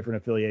all the different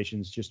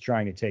affiliations just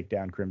trying to take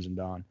down Crimson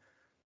Dawn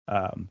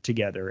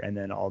together, and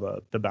then all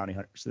the bounty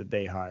hunters that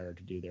they hire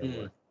to do their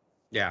work.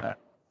 Yeah.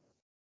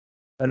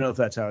 I don't know if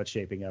that's how it's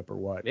shaping up or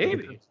what. but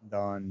Maybe. the Crimson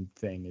Dawn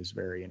thing is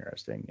very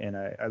interesting, and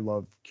I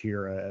love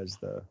Kira as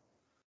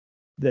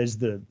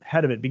the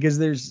head of it because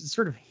there's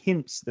sort of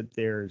hints that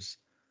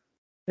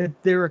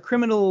they're a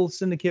criminal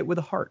syndicate with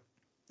a heart.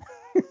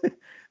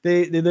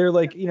 They're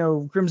like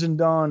Crimson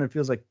Dawn. It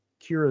feels like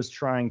Kira's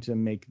trying to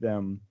make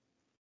them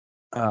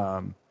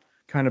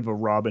kind of a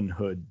Robin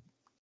Hood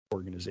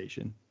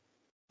organization,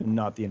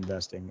 not the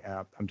investing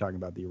app. I'm talking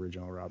about the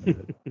original Robin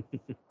Hood.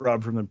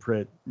 Rob from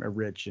the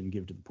rich and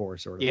give to the poor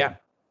sort of Yeah. thing.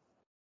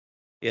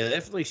 Yeah, it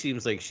definitely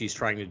seems like she's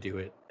trying to do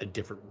it a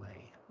different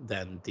way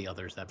than the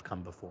others that have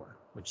come before,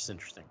 which is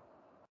interesting.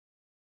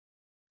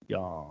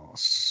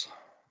 Yes.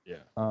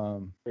 Yeah.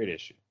 Great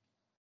issue.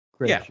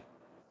 Great. Yeah. issue.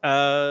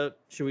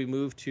 Should we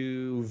move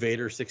to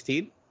Vader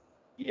 16?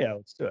 Yeah,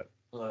 let's do it.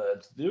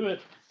 Let's do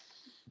it.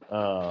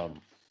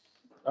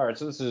 All right,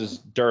 so this is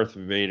Darth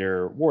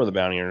Vader, War of the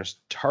Bounty Hunters,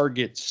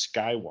 Target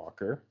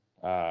Skywalker,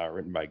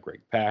 written by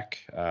Greg Pak.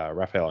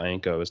 Raphael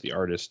Anko is the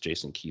artist,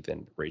 Jason Keith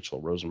and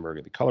Rachel Rosenberg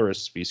are the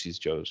colorists, Species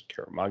Joe's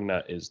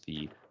Caramagna is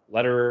the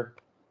letterer.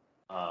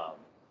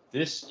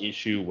 This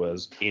issue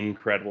was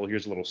incredible.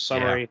 Here's a little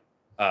summary.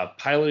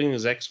 Piloting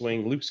his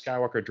X-Wing, Luke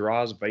Skywalker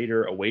draws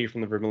Vader away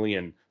from the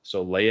Vermilion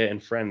so Leia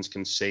and friends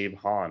can save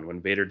Han.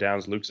 When Vader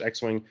downs Luke's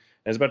X-Wing and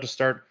is about to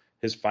start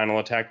his final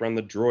attack run,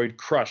 the droid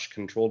Crush,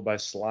 controlled by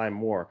Sly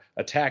Moore,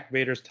 attack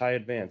Vader's TIE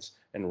Advance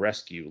and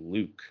rescue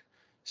Luke.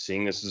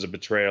 Seeing this as a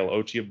betrayal,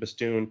 Ochi of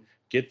Bastoon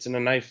gets in a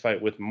knife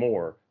fight with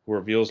Moore, who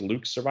reveals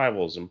Luke's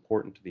survival is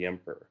important to the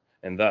Emperor,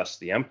 and thus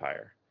the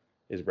Empire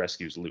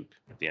rescues Luke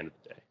at the end of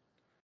the day.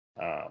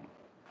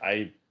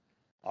 I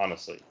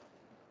honestly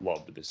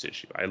loved this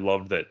issue. I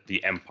loved that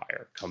the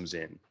Empire comes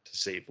in to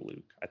save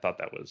Luke. I thought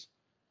that was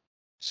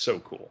so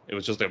cool. It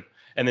was just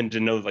and then to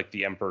know like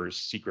the Emperor's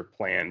secret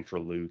plan for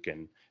Luke,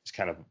 and it's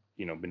kind of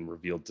been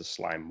revealed to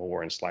Sly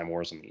Moore, and Sly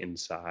Moore's on the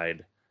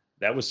inside.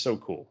 That was so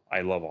cool.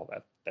 I love all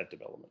that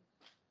development.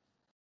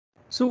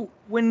 So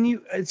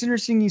it's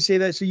interesting you say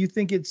that. So you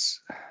think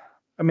it's,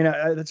 I mean,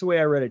 that's the way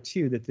I read it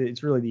too, that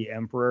it's really the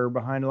Emperor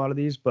behind a lot of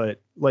these,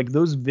 but like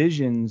those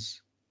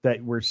visions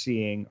that we're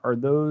seeing, are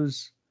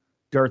those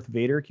Darth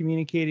Vader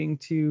communicating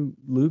to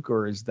Luke,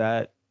 or is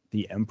that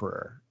the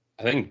Emperor?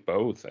 I think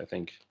both. I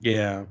think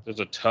there's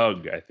a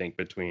tug, I think,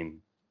 between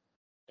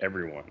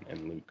everyone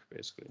and Luke,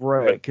 basically.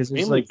 Right, because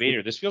mainly like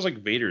Vader. This feels like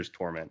Vader's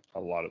torment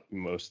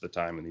most of the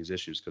time in these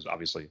issues, because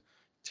obviously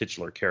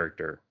titular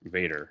character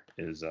Vader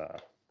is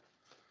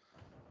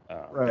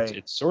right.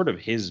 It's sort of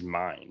his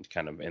mind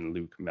kind of and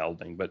Luke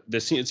melding. But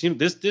this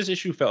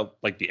issue felt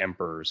like the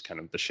Emperor's kind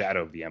of the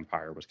shadow of the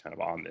Empire was kind of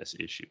on this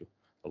issue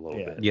a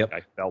little bit. Yep. I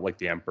felt like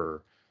the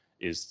Emperor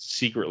is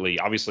secretly,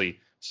 obviously,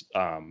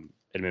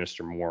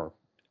 Administrator Moore,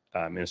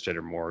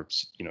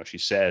 she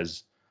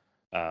says,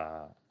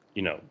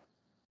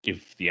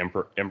 if the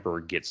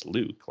Emperor gets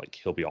Luke, like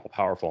he'll be all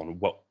powerful, and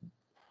what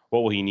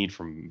will he need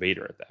from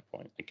Vader at that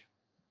point? Like,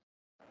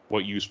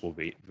 what use will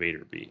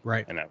Vader be?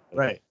 Right. And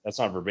Right. That's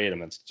not verbatim.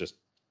 That's just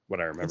what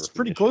I remember. It's from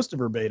pretty the close to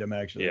verbatim,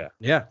 actually. issue.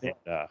 Yeah. And,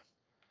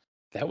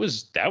 that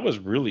was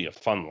really a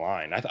fun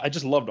line. I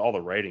just loved all the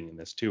writing in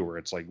this too, where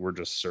it's like we're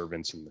just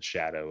servants in the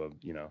shadow of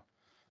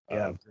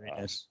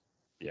Greatness.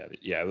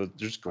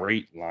 There's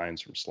great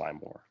lines from Sly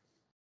Moore.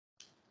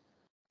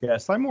 Yeah,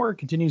 Sly Moore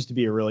continues to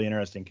be a really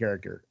interesting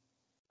character.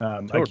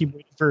 I Totally. keep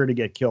waiting for her to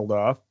get killed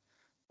off,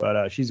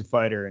 but she's a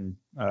fighter, and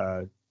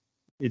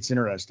it's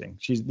interesting.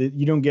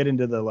 You don't get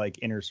into the like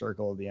inner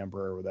circle of the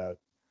Emperor without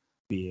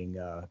being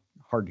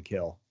hard to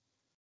kill.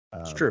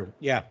 It's true.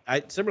 Yeah.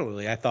 I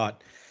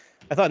thought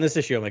in this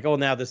issue, I'm like, oh,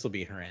 now this will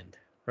be her end,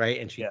 right?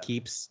 And she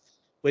keeps,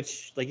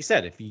 which, like you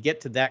said, if you get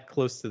to that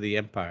close to the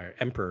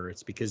Emperor,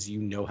 it's because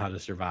you know how to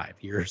survive.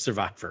 You're a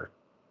survivor.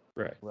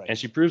 Right. And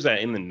she proves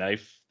that in the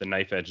knife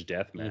edge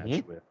death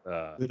match with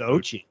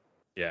Ochi.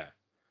 Yeah.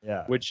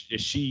 Yeah. Which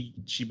is she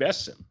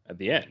bests him at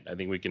the end. I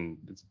think we can,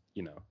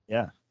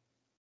 Yeah.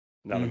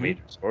 Not a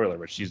major spoiler,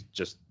 but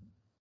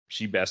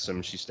she bests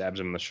him. She stabs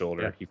him in the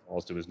shoulder. Yeah. He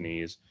falls to his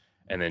knees,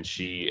 and then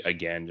she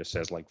again just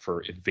says like,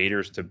 if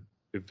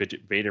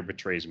Vader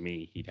betrays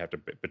me, he'd have to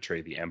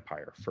betray the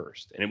Empire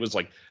first. And it was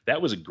like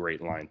that was a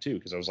great line too,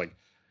 because I was like,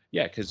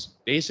 yeah, because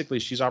basically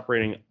she's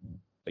operating,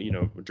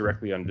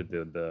 directly under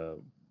the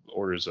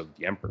orders of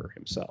the Emperor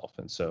himself,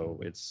 and so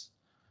it's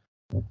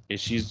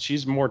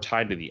she's more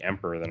tied to the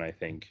Emperor than I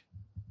think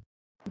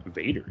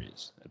Vader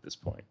is at this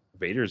point.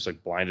 Vader's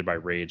like blinded by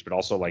rage, but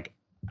also like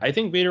I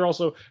think Vader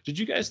also. Did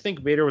you guys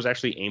think Vader was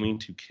actually aiming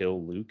to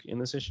kill Luke in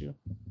this issue?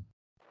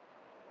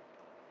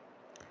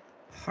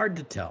 Hard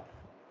to tell.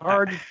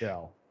 Hard to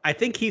tell. I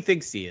think he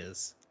thinks he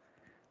is,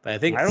 but I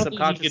think I don't think he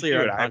could subconsciously do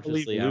or it.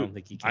 unconsciously, I Luke. don't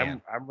think he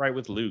can. I'm right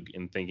with Luke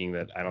in thinking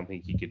that I don't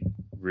think he could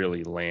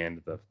really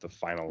land the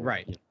final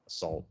Right.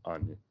 assault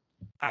on.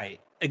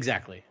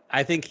 Exactly.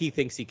 I think he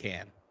thinks he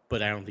can,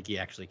 but I don't think he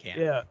actually can.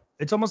 Yeah,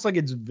 it's almost like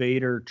it's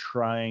Vader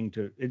trying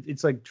to.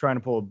 It's like trying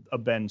to pull a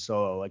Ben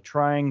Solo, like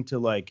trying to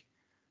like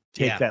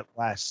take Yeah. that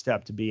last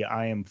step to be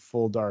I am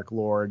full Dark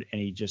Lord,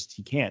 and he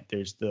can't.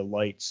 There's the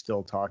light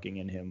still talking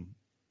in him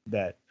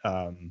that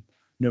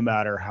no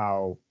matter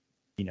how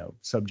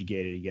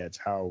subjugated he gets,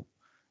 how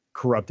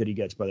corrupted he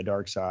gets by the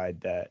dark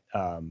side, that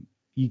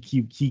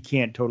he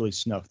can't totally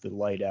snuff the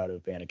light out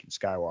of Anakin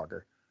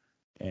Skywalker,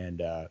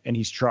 and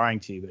he's trying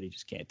to, but he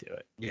just can't do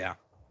it. Yeah.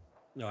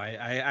 No,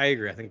 I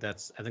agree. I think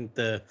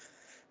the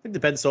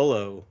Ben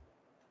Solo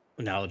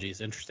analogy is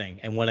interesting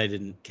and one I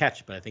didn't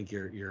catch, but I think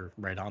you're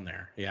right on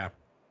there. Yeah.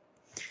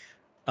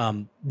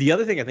 The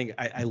other thing I think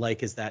I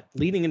like is that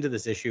leading into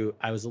this issue,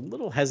 I was a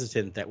little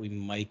hesitant that we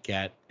might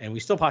get, and we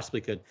still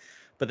possibly could,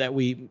 but that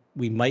we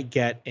might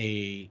get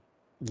a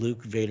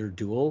Luke Vader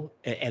duel,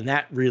 and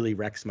that really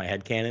wrecks my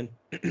headcanon,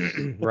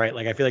 right?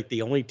 Like I feel like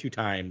the only two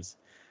times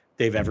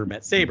they've ever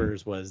met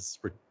sabers was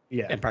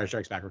Empire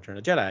Strikes Back, Return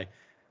of the Jedi.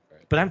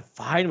 But I'm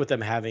fine with them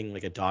having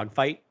like a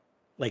dogfight.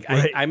 Like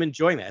Right. I'm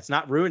enjoying that. It's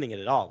not ruining it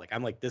at all. Like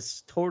I'm like,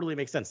 this totally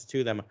makes sense. The two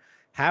of them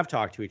have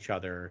talked to each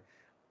other,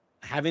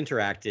 have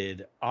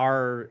interacted,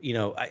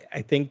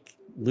 I think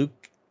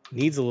Luke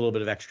needs a little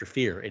bit of extra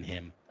fear in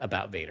him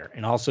about Vader,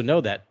 and also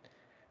know that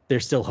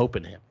there's still hope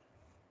in him.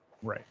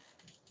 Right.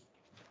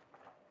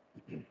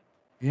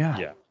 Yeah.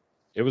 Yeah,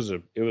 it was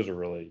a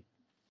really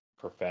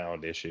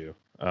profound issue.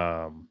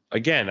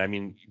 Again, I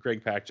mean,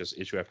 Greg Pak just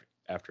issue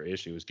after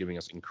issue is giving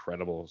us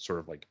incredible sort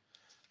of like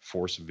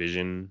Force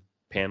vision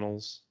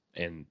panels,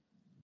 and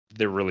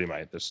they're really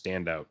the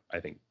standout, I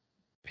think,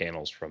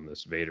 panels from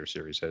this Vader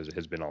series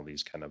has been all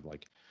these kind of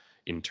like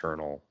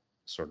internal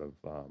sort of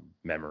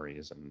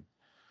memories and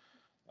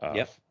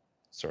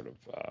sort of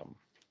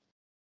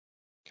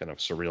kind of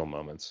surreal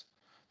moments.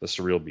 The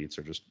surreal beats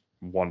are just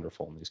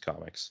wonderful in these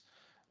comics.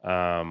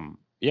 And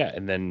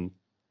then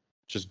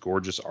just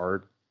gorgeous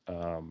art.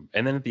 And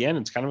then at the end,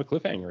 it's kind of a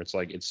cliffhanger. It's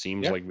like it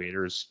seems like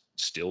Vader's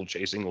still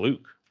chasing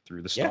Luke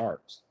through the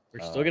stars. We're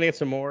still gonna get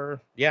some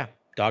more,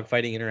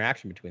 dogfighting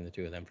interaction between the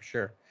two of them for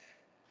sure.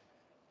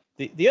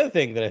 The other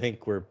thing that I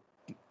think we're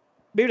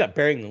maybe not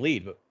bearing the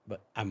lead,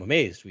 but I'm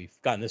amazed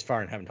we've gotten this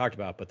far and haven't talked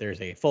about. But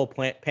there's a full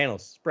panel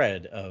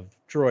spread of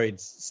droids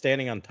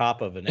standing on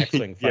top of an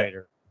X-wing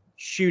fighter,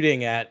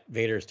 shooting at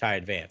Vader's TIE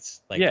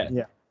Advance. Like,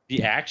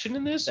 The action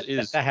in this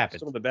is that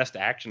happens. some of the best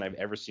action I've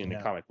ever seen in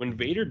a comic. When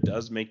Vader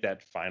does make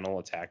that final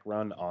attack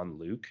run on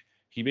Luke,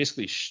 he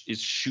basically is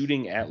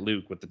shooting at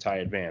Luke with the TIE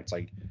Advance,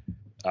 like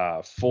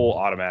full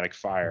automatic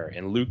fire,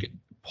 and Luke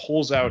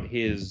pulls out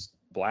his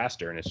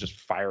blaster and it's just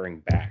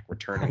firing back,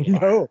 returning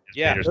fire.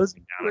 Vader's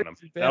looking down at him.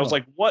 And I was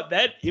like, what?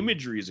 That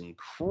imagery is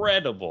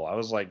incredible. I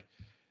was like,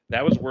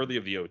 that was worthy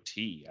of the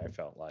OT. I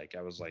felt like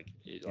I was like,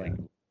 like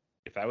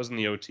if I was in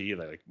the OT,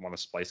 and I like want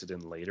to splice it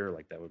in later,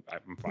 like that would,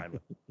 I'm fine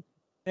with it.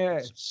 Yeah.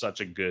 It's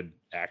such a good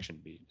action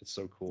beat. It's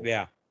so cool.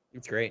 Yeah,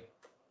 it's great.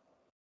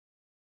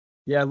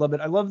 Yeah, I love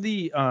it. I love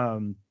the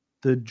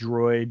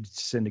droid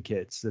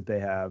syndicates that they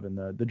have, and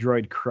the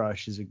droid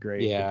crush is a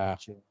great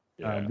addition.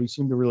 We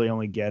seem to really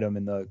only get them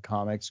in the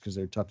comics because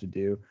they're tough to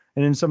do,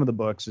 and in some of the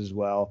books as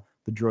well.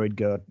 The droid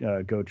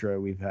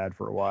Gotra we've had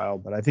for a while,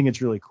 but I think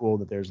it's really cool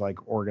that there's like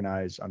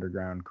organized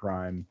underground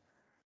crime,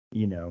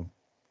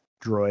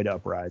 droid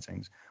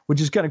uprisings, which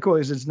is kind of cool.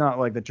 Is it's not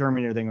like the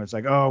Terminator thing where it's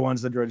like, oh,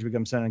 once the droids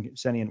become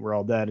sentient, we're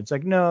all dead. It's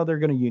like, no, they're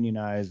going to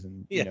unionize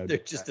and they're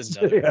just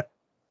another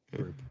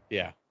group.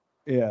 Yeah.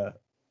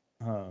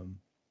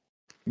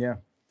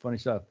 Funny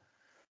stuff.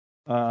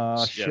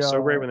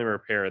 So great when they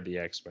repaired the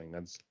X-wing.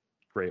 That's a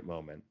great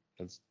moment.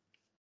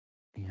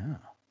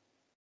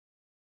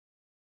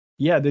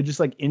 They're just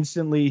like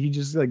instantly. He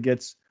just like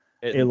gets.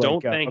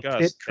 Don't thank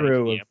us. Pit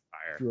crew thank the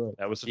Empire.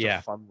 That was such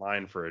a fun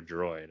line for a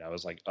droid. I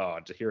was like, oh,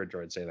 to hear a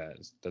droid say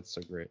that's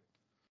so great.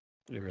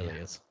 It really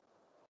is.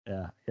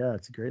 Yeah,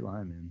 it's a great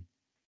line,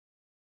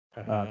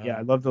 man.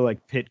 I love the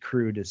like pit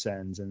crew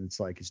descends and it's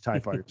like his TIE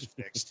fighter's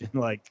fixed in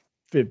like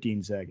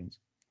 15 seconds.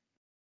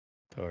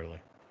 Totally.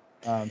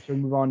 So we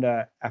move on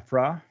to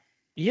Afra.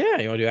 Yeah,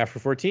 you want to do Afra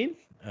 14?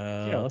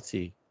 Let's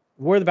see.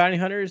 War of the Bounty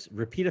Hunters,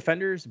 Repeat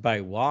Offenders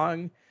by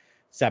Wong,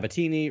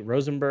 Sabatini,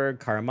 Rosenberg,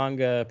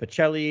 Caramanga,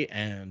 Pacelli,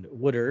 and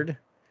Woodard.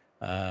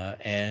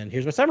 And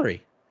here's my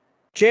summary.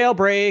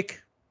 Jailbreak.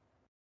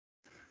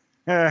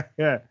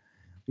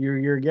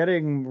 You're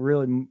getting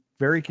really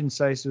very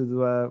concise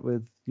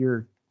with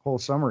your whole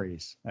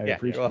summaries. I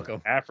appreciate you're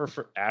welcome.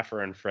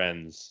 Afra and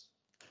friends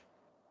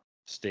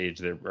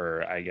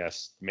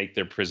make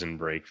their prison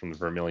break from the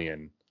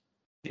Vermilion.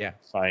 Yeah.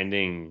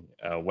 Finding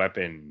a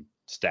weapon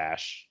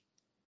stash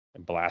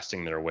and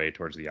blasting their way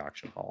towards the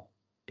auction hall.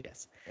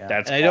 Yes. Yeah.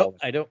 That's And all.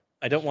 I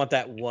don't want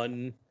that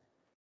one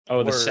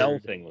Oh, the cell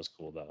word thing was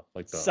cool though.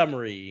 Like the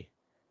summary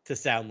to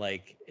sound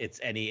like it's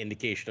any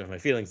indication of my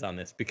feelings on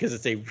this, because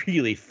it's a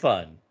really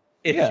fun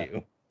Yeah.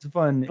 issue. It's a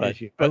fun But-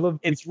 issue. but I love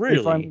it's they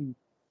really- finally-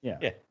 yeah.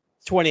 Yeah.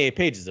 It's 28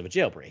 pages of a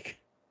jailbreak.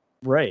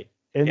 Right.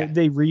 And Yeah.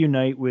 they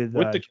reunite with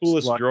the just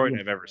coolest Lucky droid and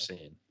I've ever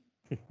seen.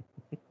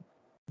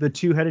 The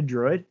two-headed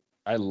droid.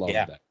 I love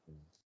Yeah. that.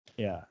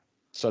 Yeah.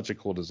 Such a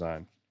cool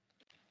design.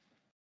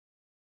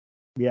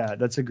 Yeah,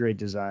 that's a great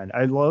design.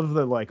 I love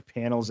the like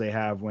panels they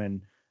have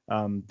when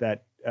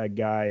that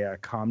guy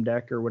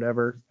Comdeck or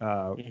whatever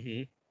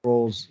Mhm.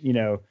 rolls,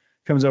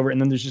 comes over, and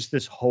then there's just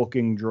this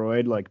hulking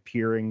droid like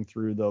peering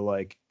through the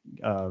like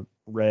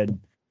red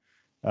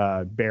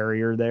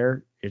barrier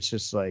there. It's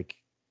just like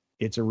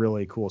it's a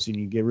really cool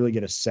scene. You really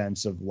get a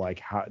sense of like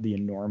how the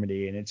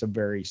enormity, and it's a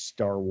very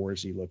Star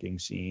Warsy looking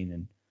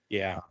scene,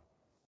 Yeah.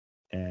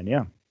 and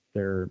yeah,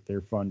 they're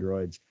fun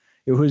droids.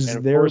 It was And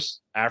of their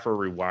course, Afro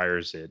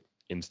rewires it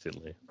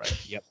instantly.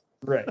 Right. Yep.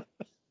 right.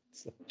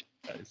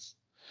 Nice.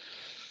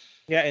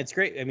 Yeah, it's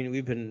great. I mean,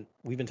 we've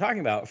been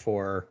talking about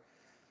for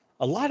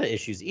a lot of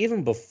issues,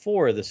 even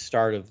before the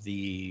start of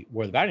the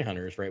War of the Bounty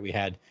Hunters, right? We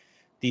had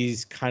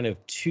these kind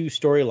of two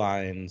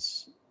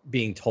storylines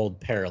being told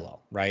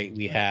parallel, right?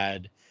 We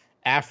had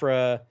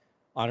Afra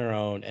on her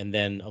own, and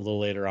then a little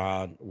later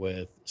on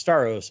with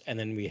Staros, and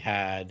then we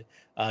had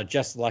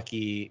Just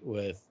Lucky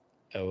with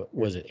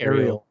was it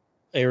Ariel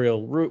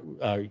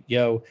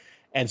Yo,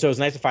 and so it's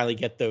nice to finally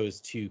get those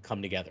two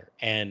come together.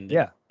 And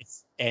Yeah.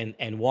 it's and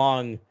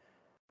Wong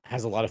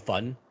has a lot of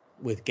fun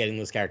with getting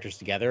those characters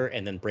together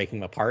and then breaking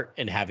them apart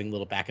and having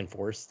little back and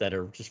forths that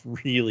are just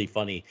really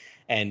funny.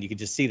 And you can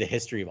just see the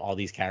history of all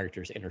these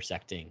characters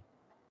intersecting.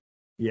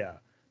 Yeah.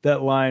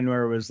 That line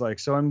where it was like,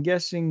 so I'm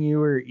guessing you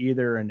were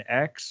either an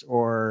ex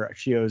or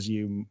she owes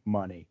you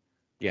money.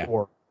 Yeah.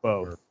 Or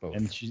both. Or both.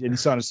 And in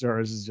Son of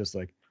Stars is just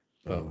like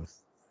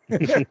Both.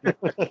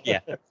 Yeah.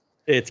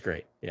 It's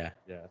great. Yeah.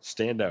 Yeah.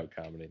 Standout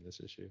comedy in this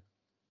issue.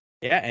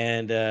 Yeah.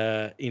 And,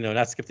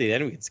 not skip to the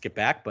end, we can skip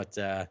back, but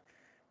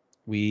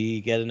we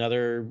get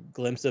another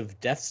glimpse of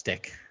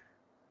Deathstick.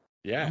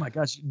 Yeah. Oh my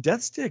gosh,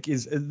 Deathstick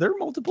is there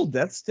multiple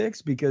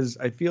Deathsticks? Because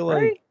I feel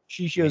like Right?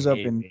 she shows up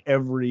in Maybe.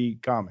 every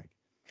comic.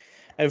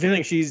 I feel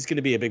like she's going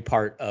to be a big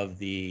part of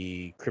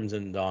the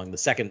Crimson Dawn, the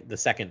second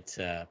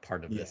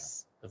part of Yeah.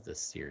 this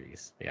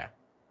series. Yeah.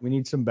 We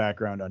need some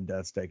background on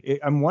Deathstick.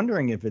 I'm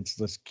wondering if it's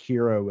this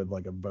Kira with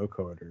like a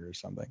vocoder or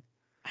something.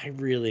 I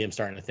really am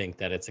starting to think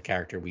that it's a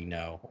character we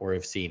know or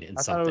have seen in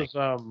I something.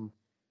 thought it was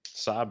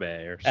Sabe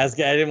or something. As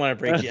I didn't want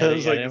to break you. I I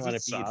was like, didn't is want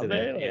it to beat you to Sabe?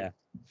 that. Like- Yeah.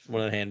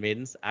 One of the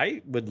handmaidens.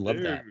 I would love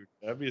that. Dude,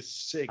 that'd be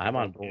sick. I'm if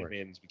on all board.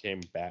 Handmaidens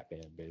became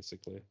Batman,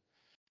 basically.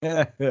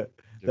 That Dude.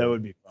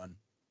 would be fun.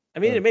 I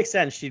mean, it makes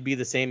sense. She'd be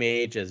the same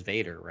age as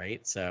Vader,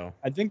 right? So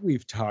I think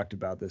we've talked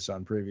about this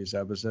on previous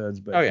episodes,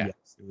 but Oh, yeah.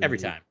 yes, it would every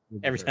be- time, it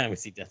would be every very time we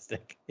see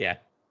Deathstick. Yeah.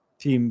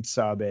 Team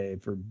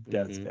Sabe for Mm-hmm.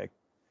 Deathstick.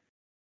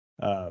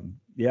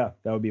 Yeah,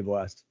 that would be a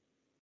blast.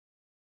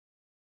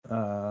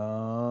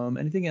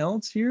 Anything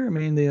else here? I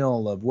mean, they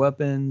all love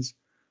weapons.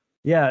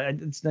 Yeah,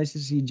 it's nice to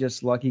see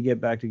Just Lucky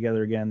get back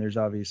together again. There's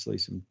obviously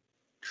some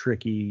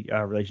tricky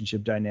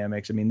relationship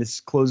dynamics. I mean, this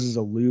closes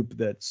a loop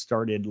that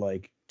started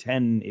like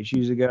 10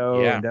 issues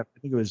ago. Yeah. And I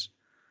think it was,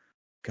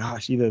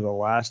 gosh, either the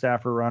last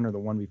Afro run or the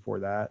one before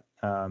that.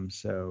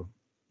 So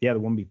yeah, the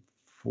one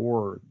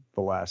before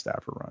the last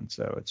Afro run.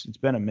 So it's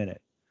been a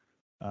minute.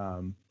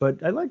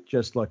 But I like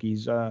Just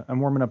Lucky's. I'm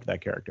warming up to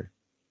that character.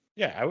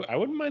 Yeah, I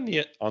wouldn't mind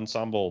the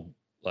ensemble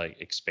like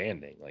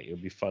expanding. Like it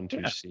would be fun to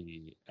Yeah.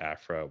 see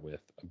Afra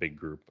with a big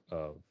group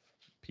of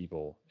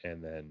people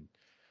and then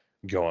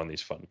go on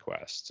these fun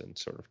quests and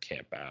sort of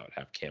camp out,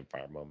 have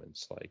campfire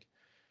moments, like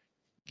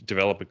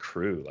develop a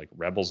crew. Like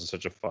Rebels is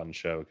such a fun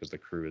show because the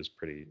crew is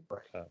pretty,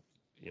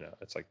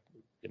 it's like,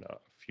 a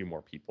few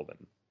more people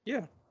than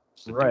Yeah.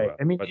 just a Right. duo.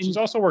 I mean, but in- she's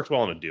also works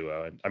well in a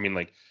duo. And I mean,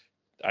 like,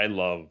 I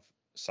love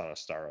Sana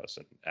Staros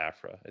and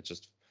Afra.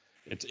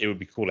 It would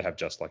be cool to have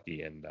Just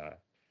Lucky and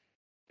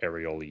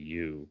Arioli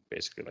Yu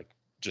basically like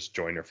just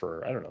join her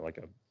for, I don't know, like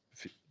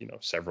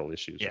several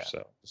issues Yeah. or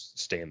so. Just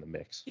stay in the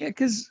mix. Yeah,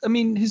 because I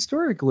mean,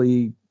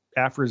 historically,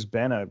 Afra's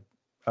been a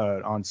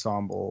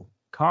ensemble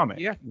comic.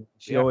 Yeah.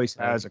 She Yeah. always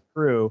has a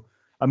crew.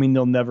 I mean,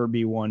 there'll never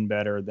be one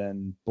better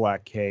than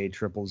Black K,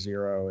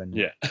 000, and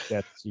Yeah.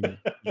 that's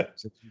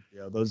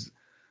those.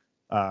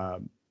 I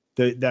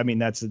mean,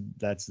 that's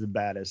the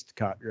baddest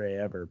cadre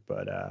ever.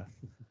 But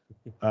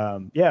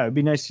yeah, it'd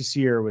be nice to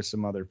see her with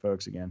some other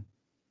folks again.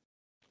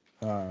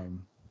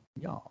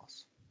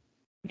 Yas.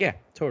 Yeah,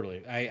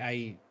 totally.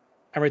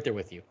 I'm right there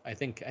with you. I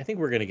think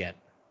we're gonna get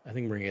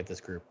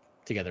this group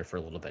together for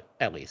a little bit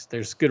at least.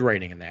 There's good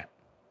writing in that.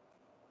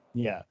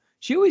 Yeah,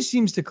 she always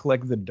seems to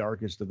collect the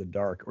darkest of the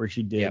dark, or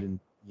she did Yep. in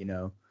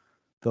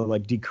the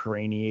like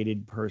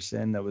decraniated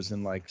person that was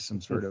in like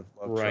some sort of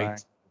love Right.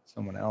 triangle with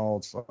someone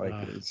else. Like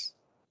Uh, it's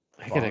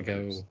I gotta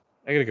bonkers.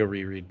 go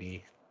reread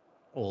me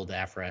old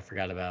Afra. I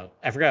forgot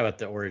about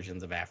the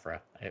origins of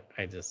Afra.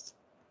 I just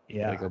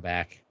Gotta go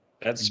back.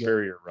 That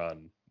Spurrier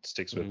run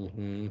sticks with me.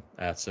 Mm-hmm.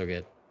 That's so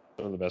good.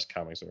 One of the best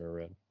comics I've ever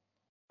read.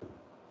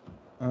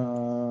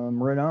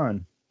 Right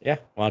on. Yeah.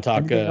 Want to talk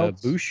Anything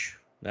else? Boosh?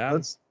 Yeah.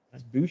 Let's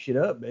boosh it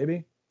up,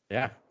 baby.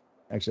 Yeah.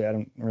 Actually, I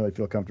don't really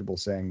feel comfortable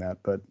saying that,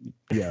 but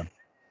yeah.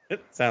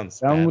 It sounds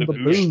Down bad. with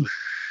the boosh.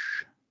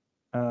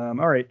 boosh.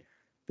 All right.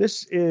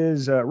 This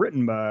is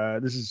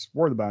this is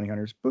War of the Bounty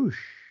Hunters, Boosh,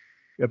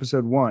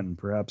 episode 1,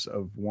 perhaps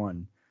of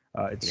 1.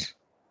 It's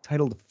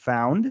titled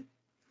Found,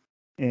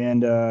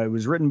 and it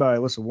was written by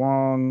Alyssa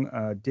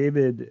Wong.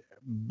 David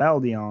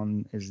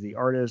Baldion is the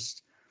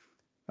artist.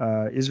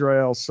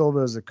 Israel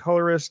Silva is the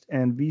colorist,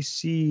 and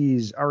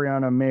VC's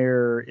Ariana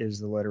Mayer is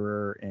the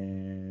letterer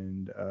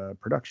and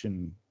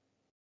production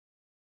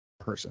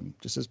person.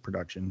 Just as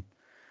production.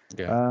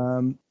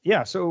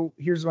 Yeah. So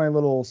here's my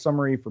little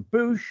summary for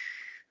Boosh.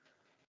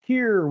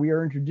 Here we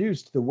are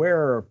introduced to the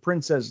wearer of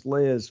Princess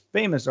Leia's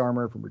famous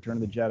armor from Return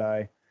of the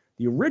Jedi,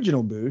 the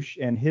original Boosh,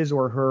 and his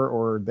or her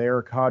or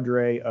their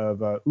cadre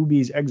of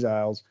Ubi's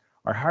exiles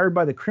are hired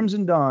by the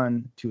Crimson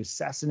Dawn to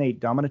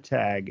assassinate Domina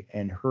Tag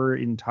and her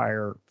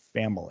entire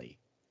family,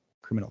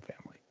 criminal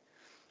family.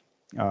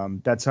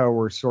 That's how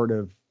we're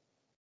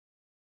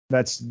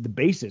that's the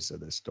basis of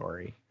this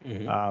story.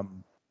 Mm-hmm.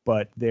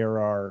 But there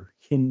are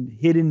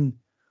hidden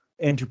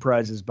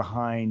enterprises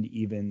behind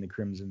even the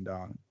Crimson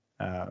Dawn.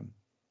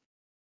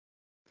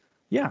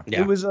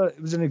 It was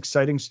an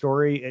exciting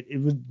story.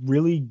 It was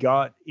really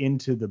got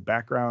into the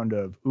background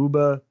of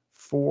Uba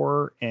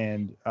 4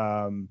 and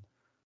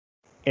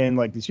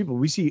like these people.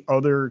 We see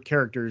other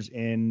characters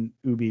in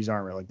Ubi's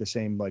armor, like the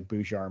same like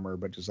Boosh armor,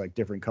 but just like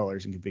different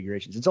colors and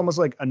configurations. It's almost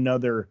like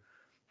another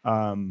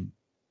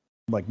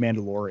like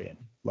Mandalorian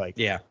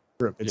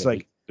group. It's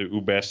like the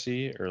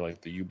Ubesi or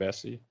like the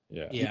Ubesi.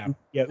 Yeah.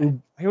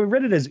 I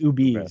read it as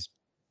Ubis.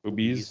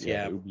 Ubis.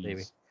 Yeah, Ubis.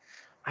 maybe.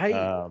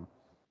 I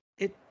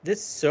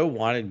just so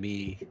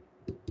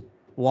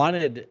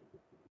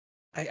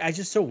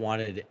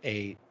wanted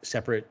a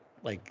separate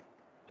like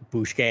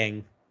Boosh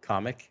Gang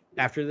comic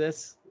after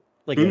this.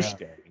 Like Boosh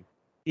Gang.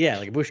 Yeah,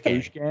 like a Boosh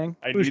Gang. Boosh Gang.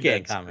 I Boosh need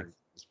Gang that comic. series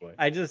this way.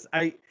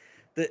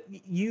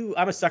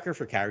 I'm a sucker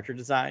for character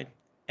design,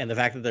 and the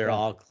fact that they're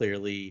all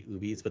clearly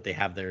Ubis, but they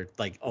have their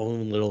like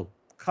own little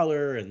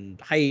color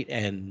and height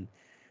and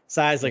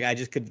size. Like I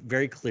just could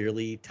very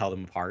clearly tell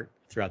them apart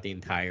throughout the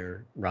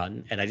entire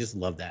run, and I just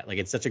love that. Like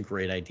it's such a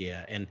great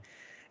idea, and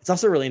it's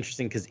also really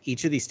interesting because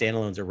each of these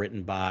standalones are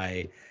written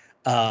by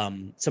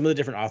some of the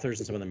different authors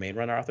and some of the main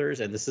run authors,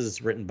 and this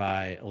is written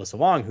by Alyssa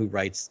Wong, who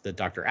writes the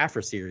Dr.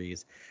 Aphra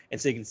series,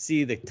 and so you can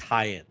see the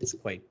tie-ins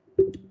quite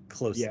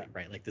closely,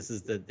 right? Like this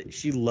is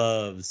she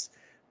loves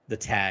the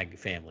Tag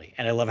family,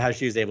 and I love how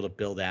she was able to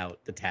build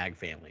out the Tag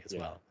family as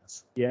well.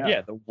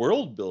 Yeah, the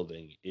world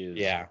building is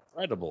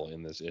incredible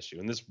in this issue.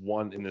 In this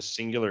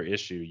singular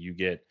issue, you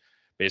get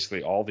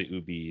basically all the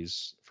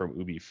Ubis from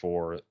Ubi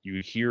 4.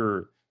 You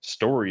hear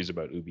stories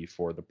about Ubi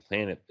 4, the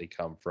planet they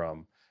come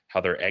from,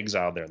 how they're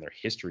exiled there, and their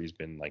history has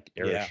been like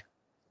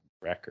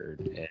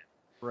record. And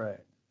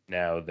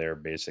now they're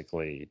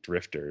basically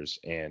drifters,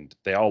 and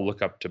they all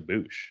look up to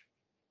Boosh.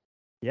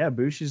 Yeah,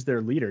 Boosh is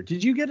their leader.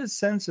 Did you get a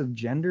sense of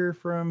gender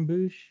from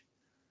Boosh?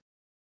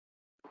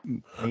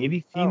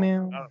 Maybe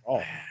female? Not at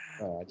all.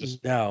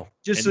 No.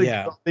 Just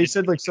like they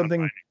said like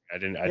something. I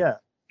had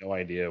no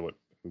idea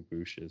who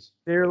Boosh is.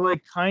 They're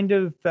like kind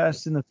of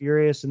Fast and the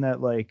Furious in that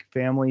like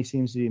family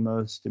seems to be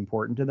most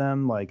important to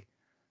them. Like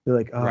they're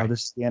like, oh,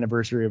 this is the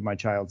anniversary of my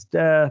child's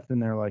death,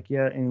 and they're like,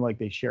 yeah, and like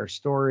they share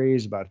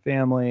stories about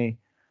family,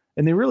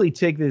 and they really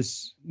take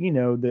this,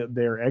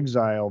 their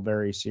exile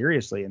very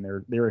seriously, and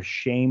they're a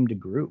shamed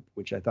group,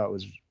 which I thought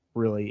was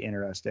really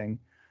interesting.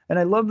 And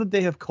I love that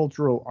they have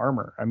cultural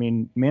armor. I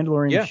mean,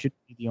 Mandalorians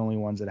shouldn't be the only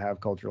ones that have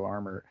cultural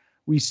armor.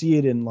 We see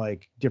it in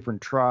like different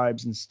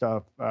tribes and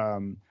stuff.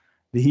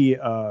 The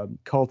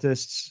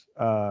cultists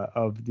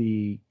of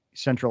the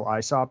Central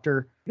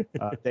Isopter,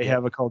 they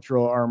have a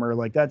cultural armor.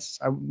 Like that's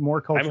more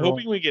cultural. I'm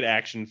hoping we get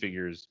action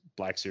figures,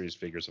 Black Series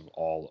figures of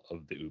all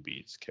of the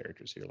Ubi's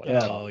characters here.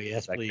 Like, oh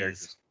yes,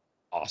 please.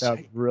 Awesome.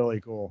 That's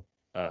really cool.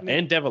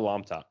 And Deva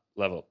Lomtop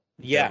level.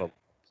 Yeah.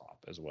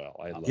 As well.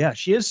 I love it.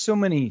 She has so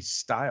many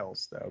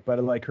styles though,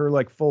 but like her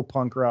like full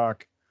punk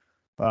rock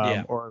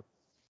or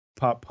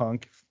pop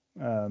punk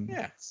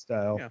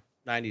style. Yeah.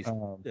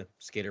 90s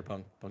skater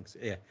punks.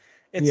 Yeah.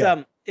 It's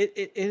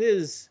it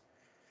is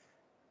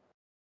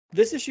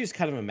this issue is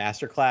kind of a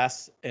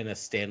masterclass in a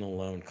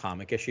standalone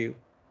comic issue.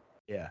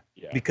 Yeah.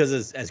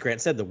 Because as Grant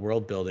said, the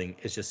world building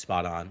is just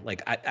spot on.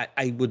 Like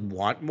I would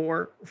want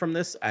more from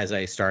this, as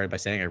I started by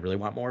saying I really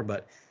want more,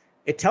 but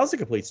it tells a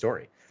complete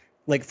story.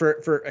 Like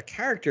for a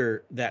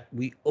character that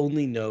we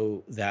only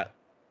know that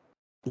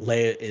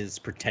Leia is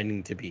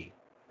pretending to be,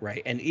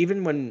 right? And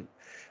even when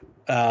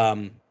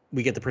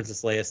we get the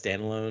Princess Leia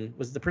standalone,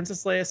 was it the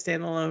Princess Leia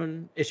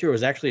standalone issue, or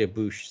was it actually a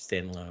Boosh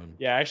standalone?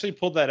 Yeah, I actually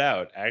pulled that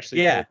out.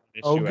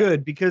 Oh,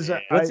 good, because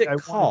what's it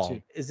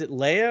called? Is it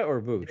Leia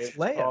or Boosh? It's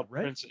Leia,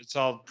 right? It's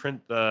all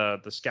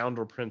the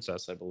Scoundrel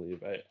Princess, I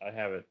believe. I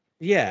have it.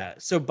 Yeah.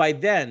 So by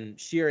then,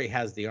 she already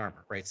has the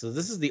armor, right? So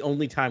this is the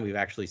only time we've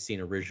actually seen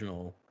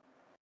original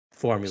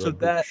formula. So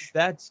Boosh.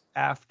 that's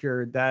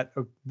after that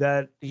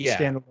Yeah.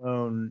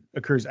 standalone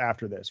occurs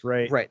after this,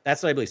 right? Right.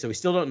 That's what I believe. So we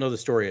still don't know the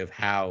story of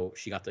how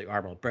she got the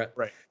armor. But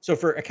Right. so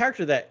for a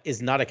character that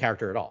is not a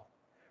character at all,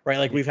 right?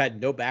 Like we've had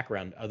no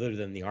background other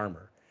than the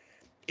armor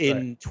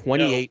in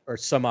 28 or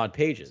some odd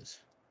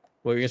pages.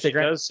 What were you gonna say, She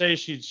Grant? does say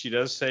she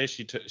does say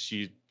she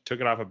took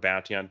it off a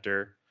bounty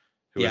hunter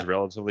who was Yeah.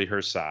 relatively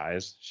her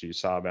size. She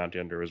saw a bounty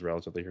hunter who was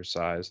relatively her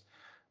size.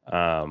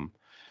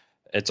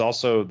 It's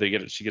also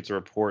she gets a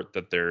report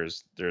that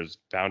there's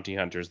bounty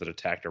hunters that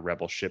attacked a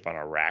rebel ship on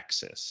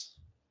Araxis.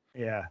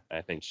 Yeah.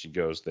 I think she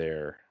goes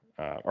there,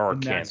 or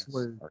And that's Arcanis.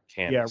 where-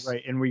 Arcanis. Yeah,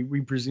 right. And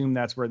we presume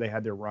that's where they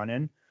had their run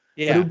in.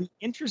 But it Yeah. would be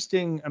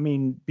interesting, I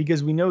mean,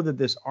 because we know that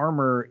this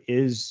armor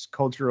is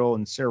cultural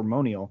and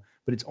ceremonial,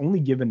 but it's only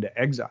given to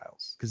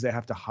exiles because they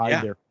have to hide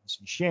Yeah. their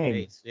shame,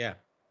 Right. Yeah.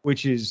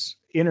 which is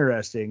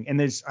interesting.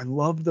 And I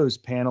love those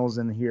panels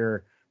in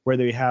here where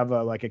they have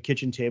a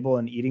kitchen table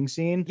and eating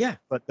scene, Yeah.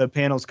 but the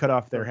panels cut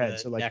off their From head, the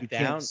so like neck you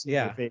down, can't see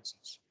yeah. their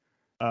faces.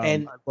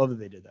 And I love that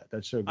they did that.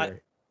 That's so I-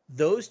 great.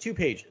 Those 2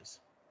 pages,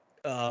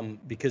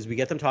 because we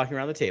get them talking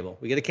around the table.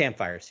 We get a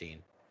campfire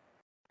scene,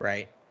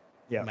 right?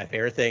 Yeah. My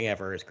favorite thing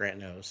ever, as Grant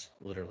knows,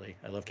 literally.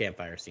 I love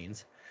campfire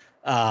scenes.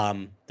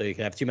 Though you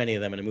can have too many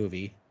of them in a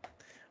movie.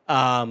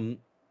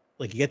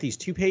 Like you get these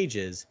 2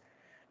 pages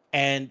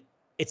and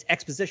it's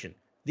exposition.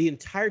 The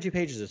entire 2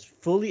 pages is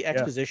fully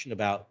exposition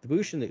about the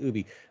Boosh and the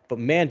Ubi, but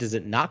man, does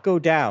it not go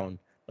down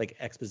like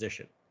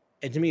exposition.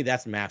 And to me,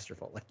 that's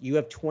masterful. Like you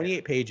have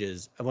 28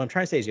 pages. What I'm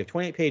trying to say is you have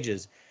 28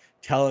 pages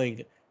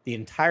telling the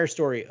entire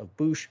story of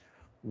Boosh,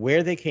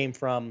 where they came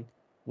from,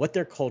 what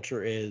their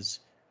culture is,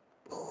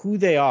 who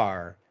they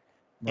are,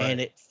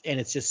 and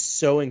it's just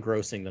so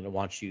engrossing that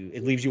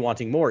it leaves you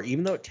wanting more,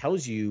 even though it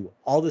tells you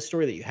all the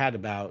story that you had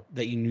about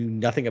that you knew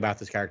nothing about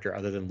this character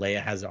other than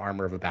Leia has the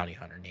armor of a bounty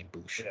hunter named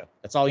Boosh. Yeah.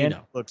 That's all you And know.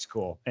 it looks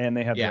cool. And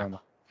they have Yeah. their own.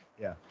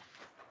 Yeah.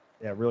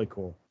 Yeah, really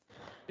cool.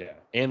 Yeah,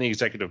 and the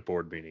executive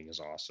board meeting is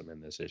awesome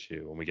in this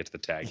issue when we get to the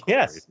tag.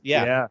 Yes. corporation.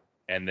 Yeah.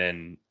 And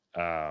then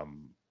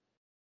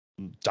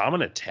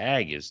Domina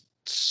Tag is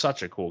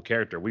such a cool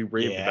character. We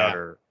raved Yeah. about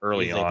her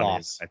early She's a on.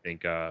 boss. I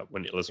think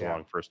when Alyssa Yeah.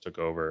 Wong first took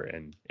over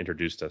and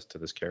introduced us to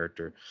this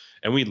character,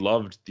 and we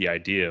loved the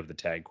idea of the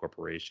Tag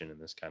Corporation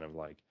and this kind of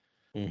like,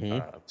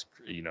 a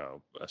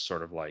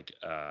sort of like,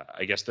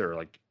 I guess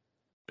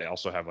they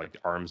also have like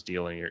arms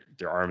dealing.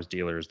 They're arms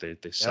dealers. They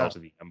sell Yeah. to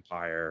the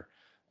Empire.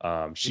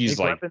 They She's make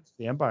like weapons,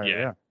 the Empire. yeah.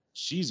 Yeah.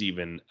 She's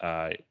even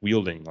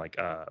wielding like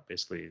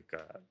basically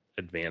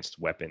advanced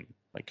weapon,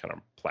 like kind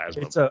of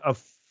plasma. It's a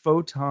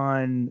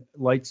photon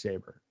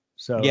lightsaber.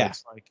 So Yeah.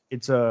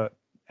 it's a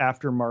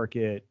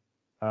aftermarket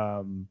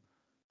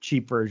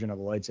cheap version of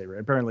a lightsaber.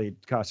 Apparently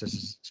it costs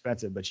us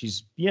expensive, but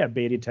she's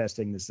beta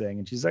testing this thing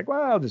and she's like,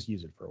 well, I'll just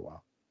use it for a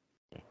while.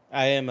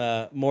 I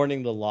am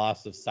mourning the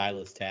loss of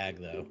Silas Tag,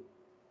 though.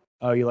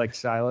 Oh, you like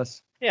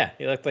Silas? Yeah,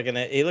 he looked like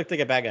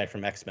a bad guy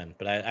from X-Men,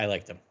 but I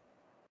liked him.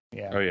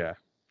 Yeah. Oh yeah,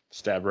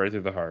 stab right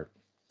through the heart.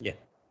 Yeah.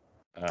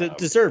 Um,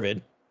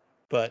 Deserved,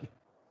 but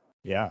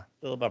Yeah. a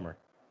little bummer.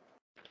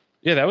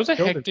 yeah, that was a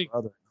Killed his hectic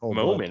brother in cold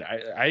moment.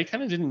 blood. I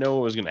kind of didn't know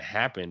what was going to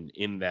happen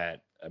in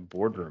that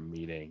boardroom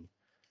meeting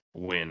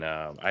when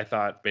I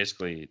thought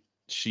basically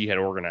she had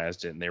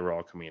organized it and they were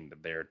all coming in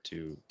there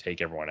to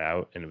take everyone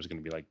out, and it was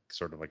going to be like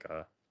sort of like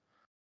a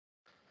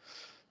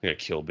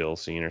Kill Bill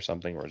scene or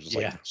something, where it's just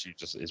like she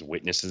just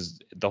witnesses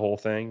the whole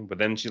thing. But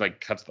then she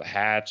like cuts the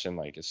hatch and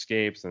like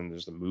escapes, and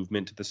there's the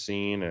movement to the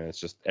scene, and it's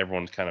just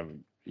everyone's kind of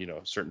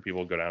certain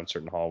people go down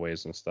certain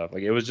hallways and stuff.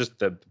 Like it was just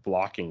the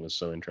blocking was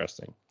so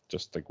interesting.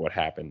 Just like what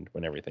happened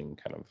when everything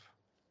kind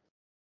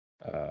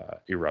of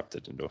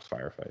erupted into a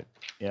firefight.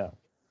 Yeah.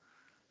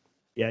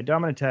 Yeah,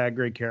 Domina Tag,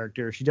 great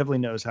character. She definitely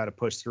knows how to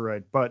push the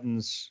right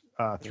buttons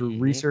through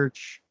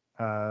research.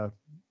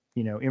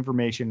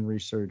 Information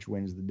research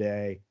wins the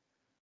day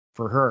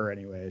for her,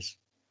 anyways.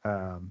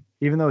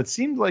 Even though it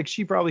seemed like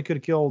she probably could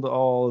have killed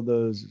all of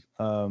those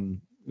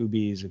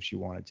Ubis if she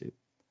wanted to.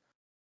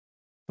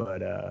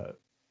 But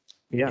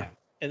yeah.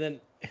 And then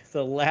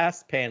the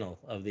last panel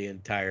of the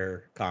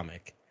entire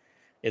comic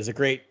is a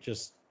great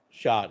just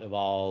shot of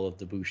all of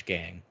the Boosh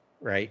gang,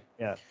 right?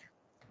 Yeah.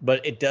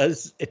 But it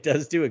does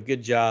do a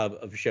good job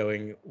of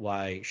showing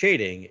why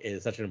shading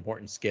is such an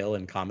important skill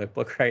in comic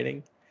book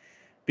writing,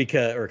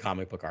 or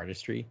comic book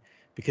artistry,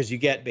 because you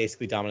get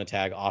basically Domina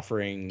Tag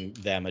offering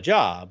them a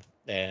job,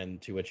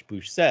 and to which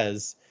Boosh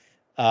says,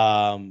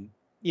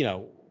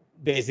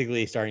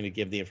 basically starting to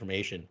give the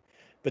information.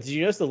 But did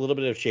you notice a little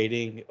bit of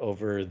shading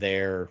over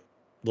their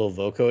little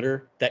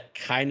vocoder that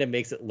kind of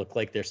makes it look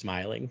like they're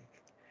smiling?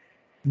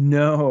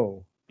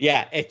 No.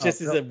 Yeah, it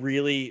just is no. a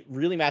really,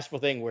 really masterful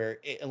thing where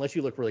unless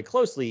you look really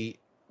closely,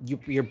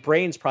 your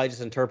brain's probably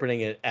just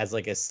interpreting it as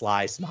like a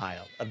sly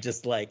smile of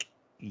just like,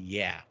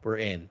 yeah, we're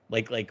in.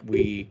 Like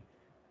we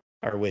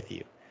are with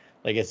you.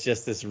 Like it's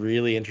just this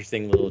really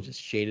interesting little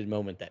just shaded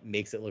moment that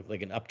makes it look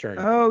like an upturn.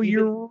 Oh, Even-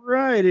 you're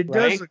right. It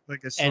right? does look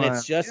like a smile. and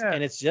Yeah.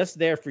 it's just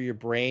there for your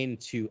brain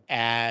to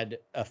add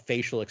a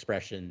facial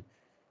expression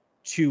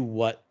to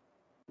what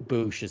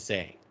Boosh is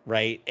saying,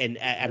 right? And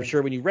I'm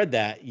sure when you read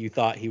that, you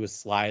thought he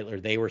was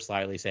they were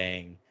slyly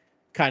saying,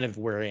 kind of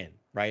we're in,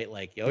 right?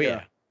 Like, oh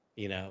yeah.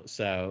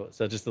 So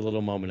just a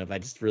little moment of I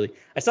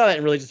saw that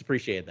and really just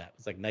appreciated that.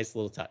 It's like a nice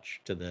little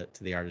touch to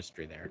the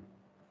artistry there.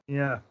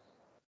 Yeah.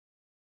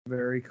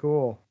 Very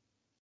cool.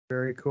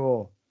 Very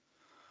cool.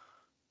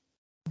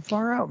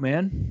 Far out,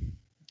 man.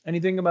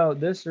 Anything about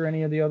this or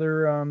any of the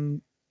other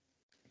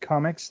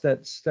comics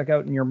that stuck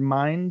out in your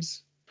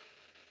minds?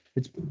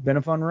 It's been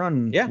a fun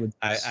run. Yeah, with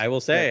this. I will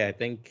say, I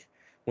think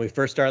when we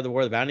first started the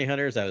War of the Bounty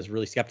Hunters, I was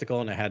really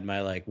skeptical, and I had my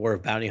like War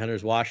of Bounty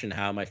Hunters watch and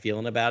how am I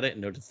feeling about it,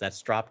 and notice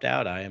that's dropped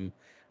out. I'm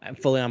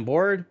fully on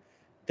board.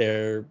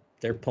 They're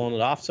pulling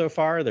it off so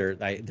far.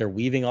 They're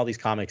weaving all these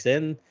comics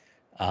in.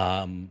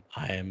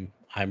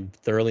 I'm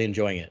thoroughly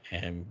enjoying it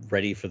and I'm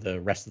ready for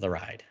the rest of the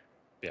ride.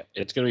 Yeah,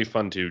 it's going to be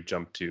fun to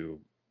jump to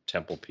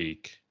Temple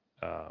Peak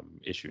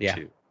issue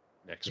 2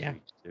 next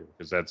week too,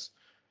 because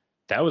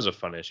that was a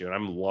fun issue, and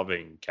I'm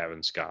loving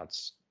Kevin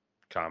Scott's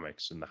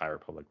comics in the High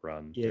Republic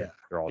run. Yeah,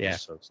 they're all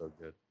just so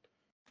good.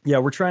 Yeah,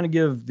 we're trying to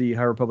give the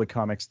High Republic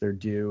comics their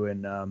due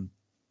and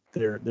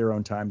their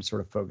own time to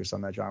sort of focus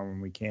on that genre when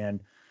we can.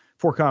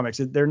 For comics,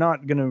 we're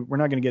not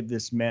gonna get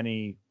this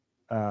many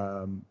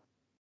in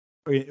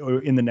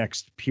the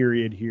next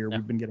period here. No.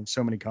 We've been getting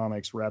so many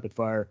comics rapid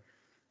fire.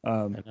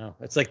 I know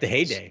it's like the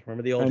heyday.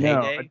 Remember the old I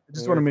know. heyday? I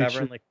just when want to we were make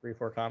covering sure.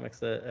 like 3-4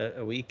 comics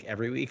a week,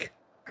 every week.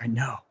 I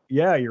know.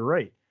 Yeah, you're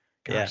right.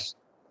 Gosh.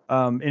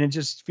 And it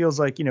just feels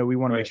like we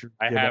want to make sure.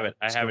 I have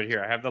it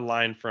here. I have the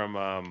line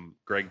from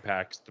Greg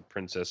Pak's The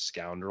Princess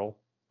Scoundrel.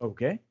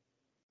 Okay.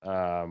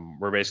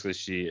 Where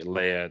basically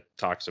Leia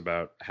talks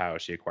about how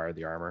she acquired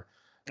the armor.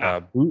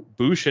 Ah.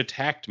 Boosh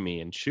attacked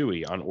me and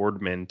Chewie on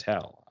Ord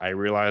Mantell. I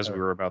realized we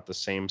were about the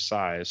same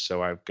size,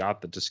 so I've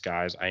got the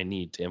disguise I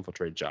need to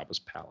infiltrate Jabba's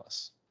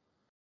palace.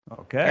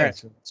 Okay, right.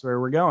 so that's where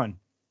we're going.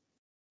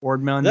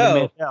 Ord No.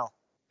 Mantell.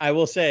 I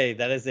will say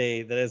that is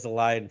a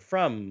line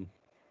from.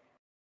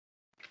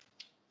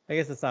 I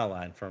guess it's not a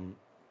line from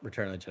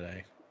Return of the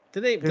Jedi.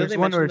 Did they There's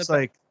one where mention it's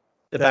like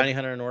the that- bounty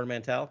hunter and Ord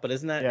Mantell? But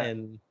isn't that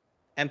in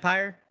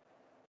Empire?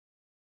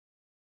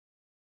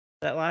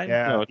 That line?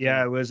 Yeah, No,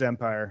 yeah, it was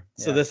Empire.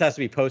 So Yeah. this has to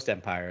be post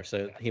Empire.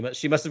 So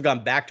she must have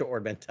gone back to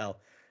Ord Mantell,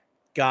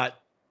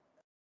 got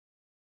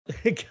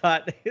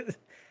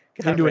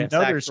into ransacked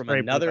another from scrape with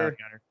another.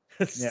 Bounty Hunter.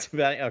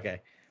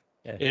 Okay.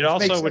 Yeah. It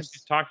also, makes when sense.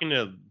 she's talking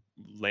to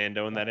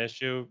Lando in that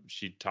issue,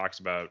 she talks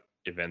about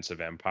events of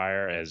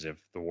Empire as if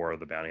the War of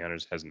the Bounty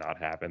Hunters has not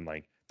happened.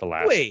 Like the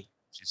last Wait,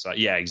 she saw.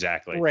 Yeah,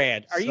 exactly.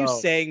 Brad, are you So-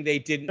 saying they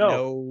didn't No,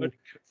 know but-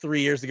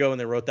 3 years ago when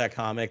they wrote that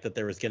comic that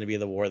there was going to be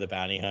the War of the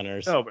Bounty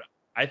Hunters? No, but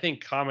I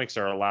think comics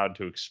are allowed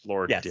to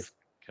explore Yes. different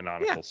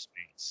canonical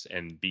space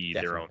and be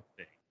their own Definitely.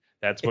 thing.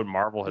 That's what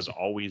Marvel has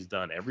always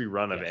done. Every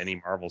run of Yes. any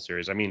Marvel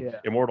series. I mean, Yeah.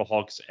 Immortal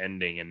Hulk's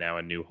ending, and now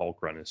a new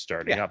Hulk run is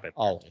starting Yeah, up. And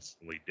always.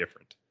 totally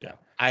different. Yeah,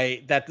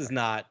 that does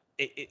not.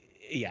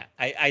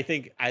 I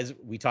think as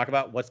we talk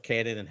about what's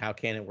canon and how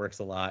canon works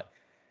a lot,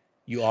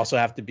 you also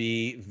have to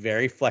be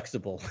very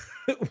flexible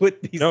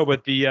with these. No,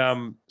 but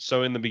the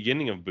so in the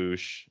beginning of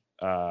Boosh,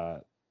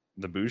 the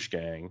Boosh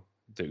gang,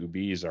 the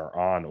Ubis are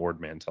on Ord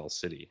Mantell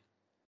City.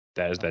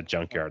 That is that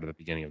junkyard at the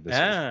beginning of this.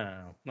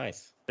 issue.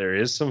 Nice. There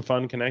is some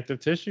fun connective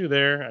tissue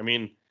there. I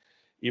mean,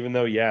 even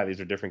though these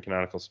are different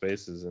canonical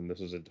spaces and this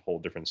is a whole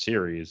different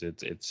series,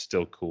 it's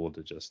still cool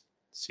to just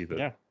see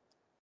the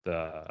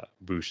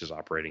Boosh is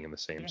operating in the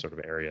same sort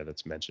of area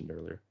that's mentioned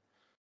earlier.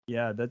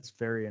 Yeah, that's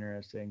very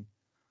interesting.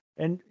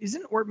 And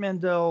isn't Ort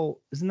Mandel?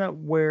 Isn't that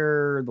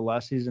where the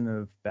last season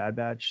of Bad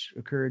Batch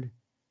occurred?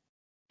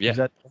 Yeah. Is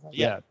that,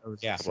 Yeah. that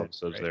was Yeah. A couple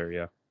episodes Right. there,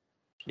 yeah.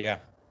 Yeah.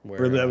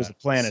 Where that was a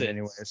planet, Sid's-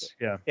 anyways.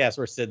 Yeah, Yeah, it's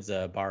where Sid's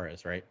bar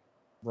is, right?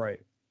 right.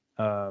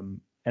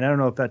 And I don't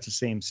know if that's the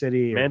same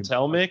city. or-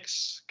 Mantell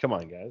mix? Come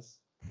on, guys.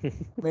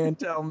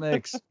 Mantell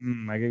mix.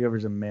 I could go for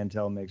some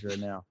Mantell mix right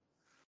now.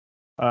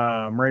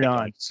 Right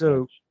on.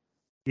 So,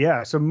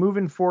 yeah. So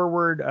moving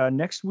forward,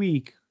 next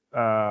week,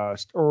 Star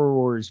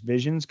Wars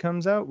Visions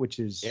comes out, which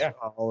is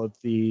all of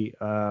the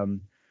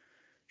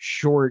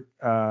short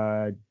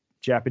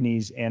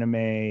Japanese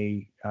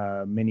anime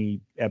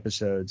mini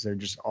episodes. They're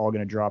just all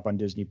going to drop on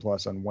Disney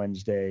Plus on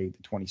Wednesday,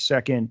 the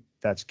 22nd.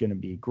 That's going to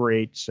be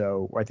great.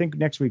 So I think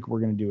next week we're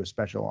going to do a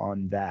special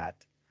on that.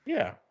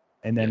 Yeah.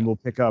 And then we'll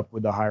pick up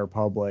with the High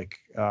Republic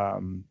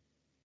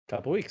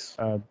Couple weeks.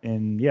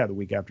 and the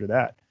week after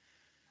that.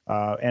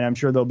 And I'm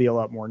sure there'll be a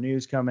lot more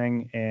news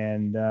coming.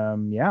 And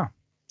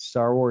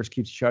Star Wars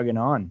keeps chugging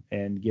on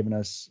and giving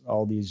us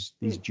all these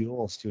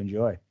jewels to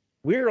enjoy.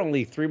 We're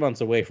only 3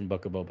 months away from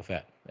Book of Boba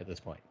Fett at this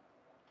point.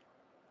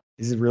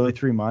 Is it really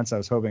 3 months? I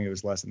was hoping it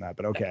was less than that,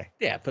 but okay.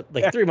 Yeah, but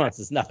like 3 months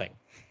is nothing.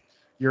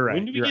 You're right.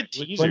 When do we You're get right.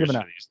 teasers Blink of an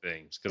for eye. these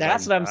things? 'Cause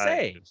That's what I'm dying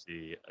saying. to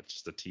see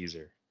just a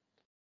teaser.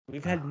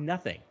 We've had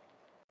nothing.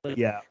 Like,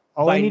 Yeah.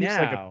 All by I need is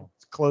like a now,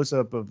 close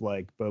up of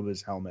like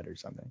Boba's helmet or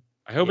something.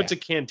 I hope Yeah. it's a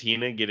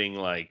cantina getting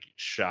like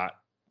shot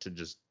to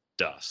just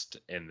dust,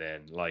 and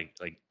then like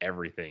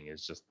everything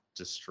is just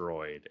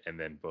destroyed, and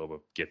then Boba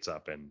gets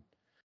up and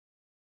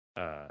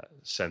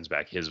sends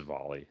back his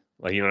volley.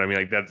 Like, you know what I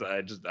mean? Like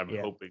I'm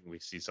Yeah. hoping we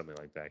see something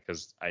like that,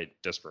 because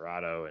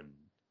Desperado and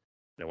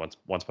once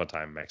upon a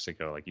time in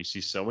Mexico, like you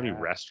see so many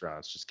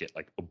restaurants just get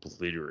like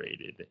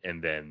obliterated,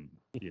 and then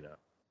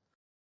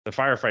the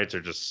firefights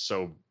are just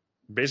so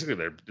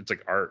basically it's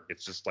like art.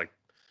 It's just like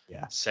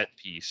set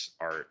piece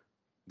art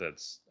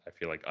that's, I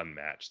feel like,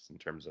 unmatched in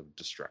terms of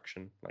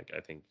destruction. Like,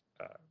 I think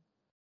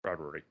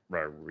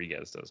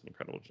Rodriguez does an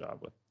incredible job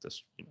with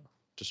this,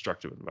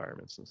 destructive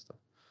environments and stuff.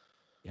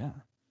 Yeah,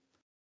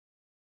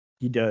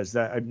 he does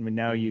that. I mean,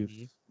 now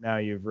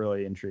you've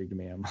really intrigued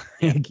me. I'm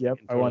like, yep,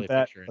 I want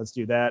that. Let's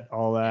do that.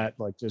 All that,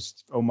 like,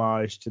 just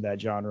homage to that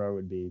genre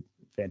would be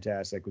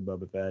fantastic with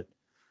Boba Fett.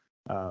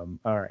 All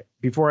right,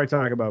 before I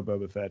talk about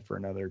Boba Fett for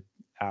another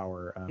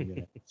hour, I'm gonna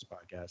end this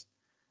podcast.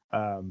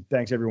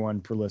 Thanks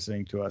everyone for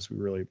listening to us. We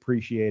really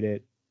appreciate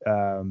it.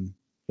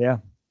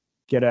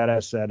 Get at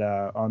us at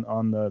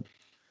on the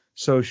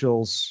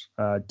socials,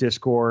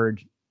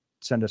 Discord,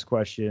 send us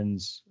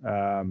questions,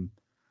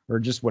 or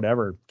just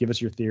whatever. Give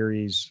us your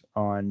theories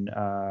on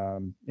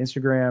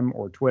Instagram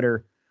or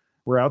Twitter.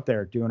 We're out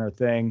there doing our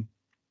thing.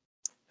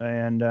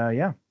 And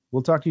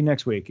we'll talk to you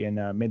next week,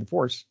 and may the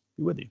Force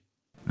be with you.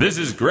 This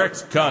is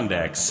Grex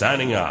Kondak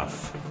signing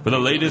off. For the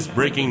latest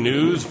breaking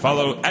news,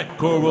 follow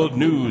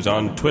 @CoreWorldNews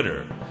on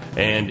Twitter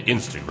and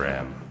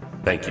Instagram.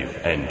 Thank you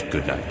and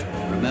good night.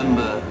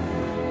 Remember,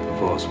 the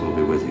Force will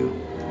be with you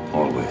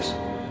always.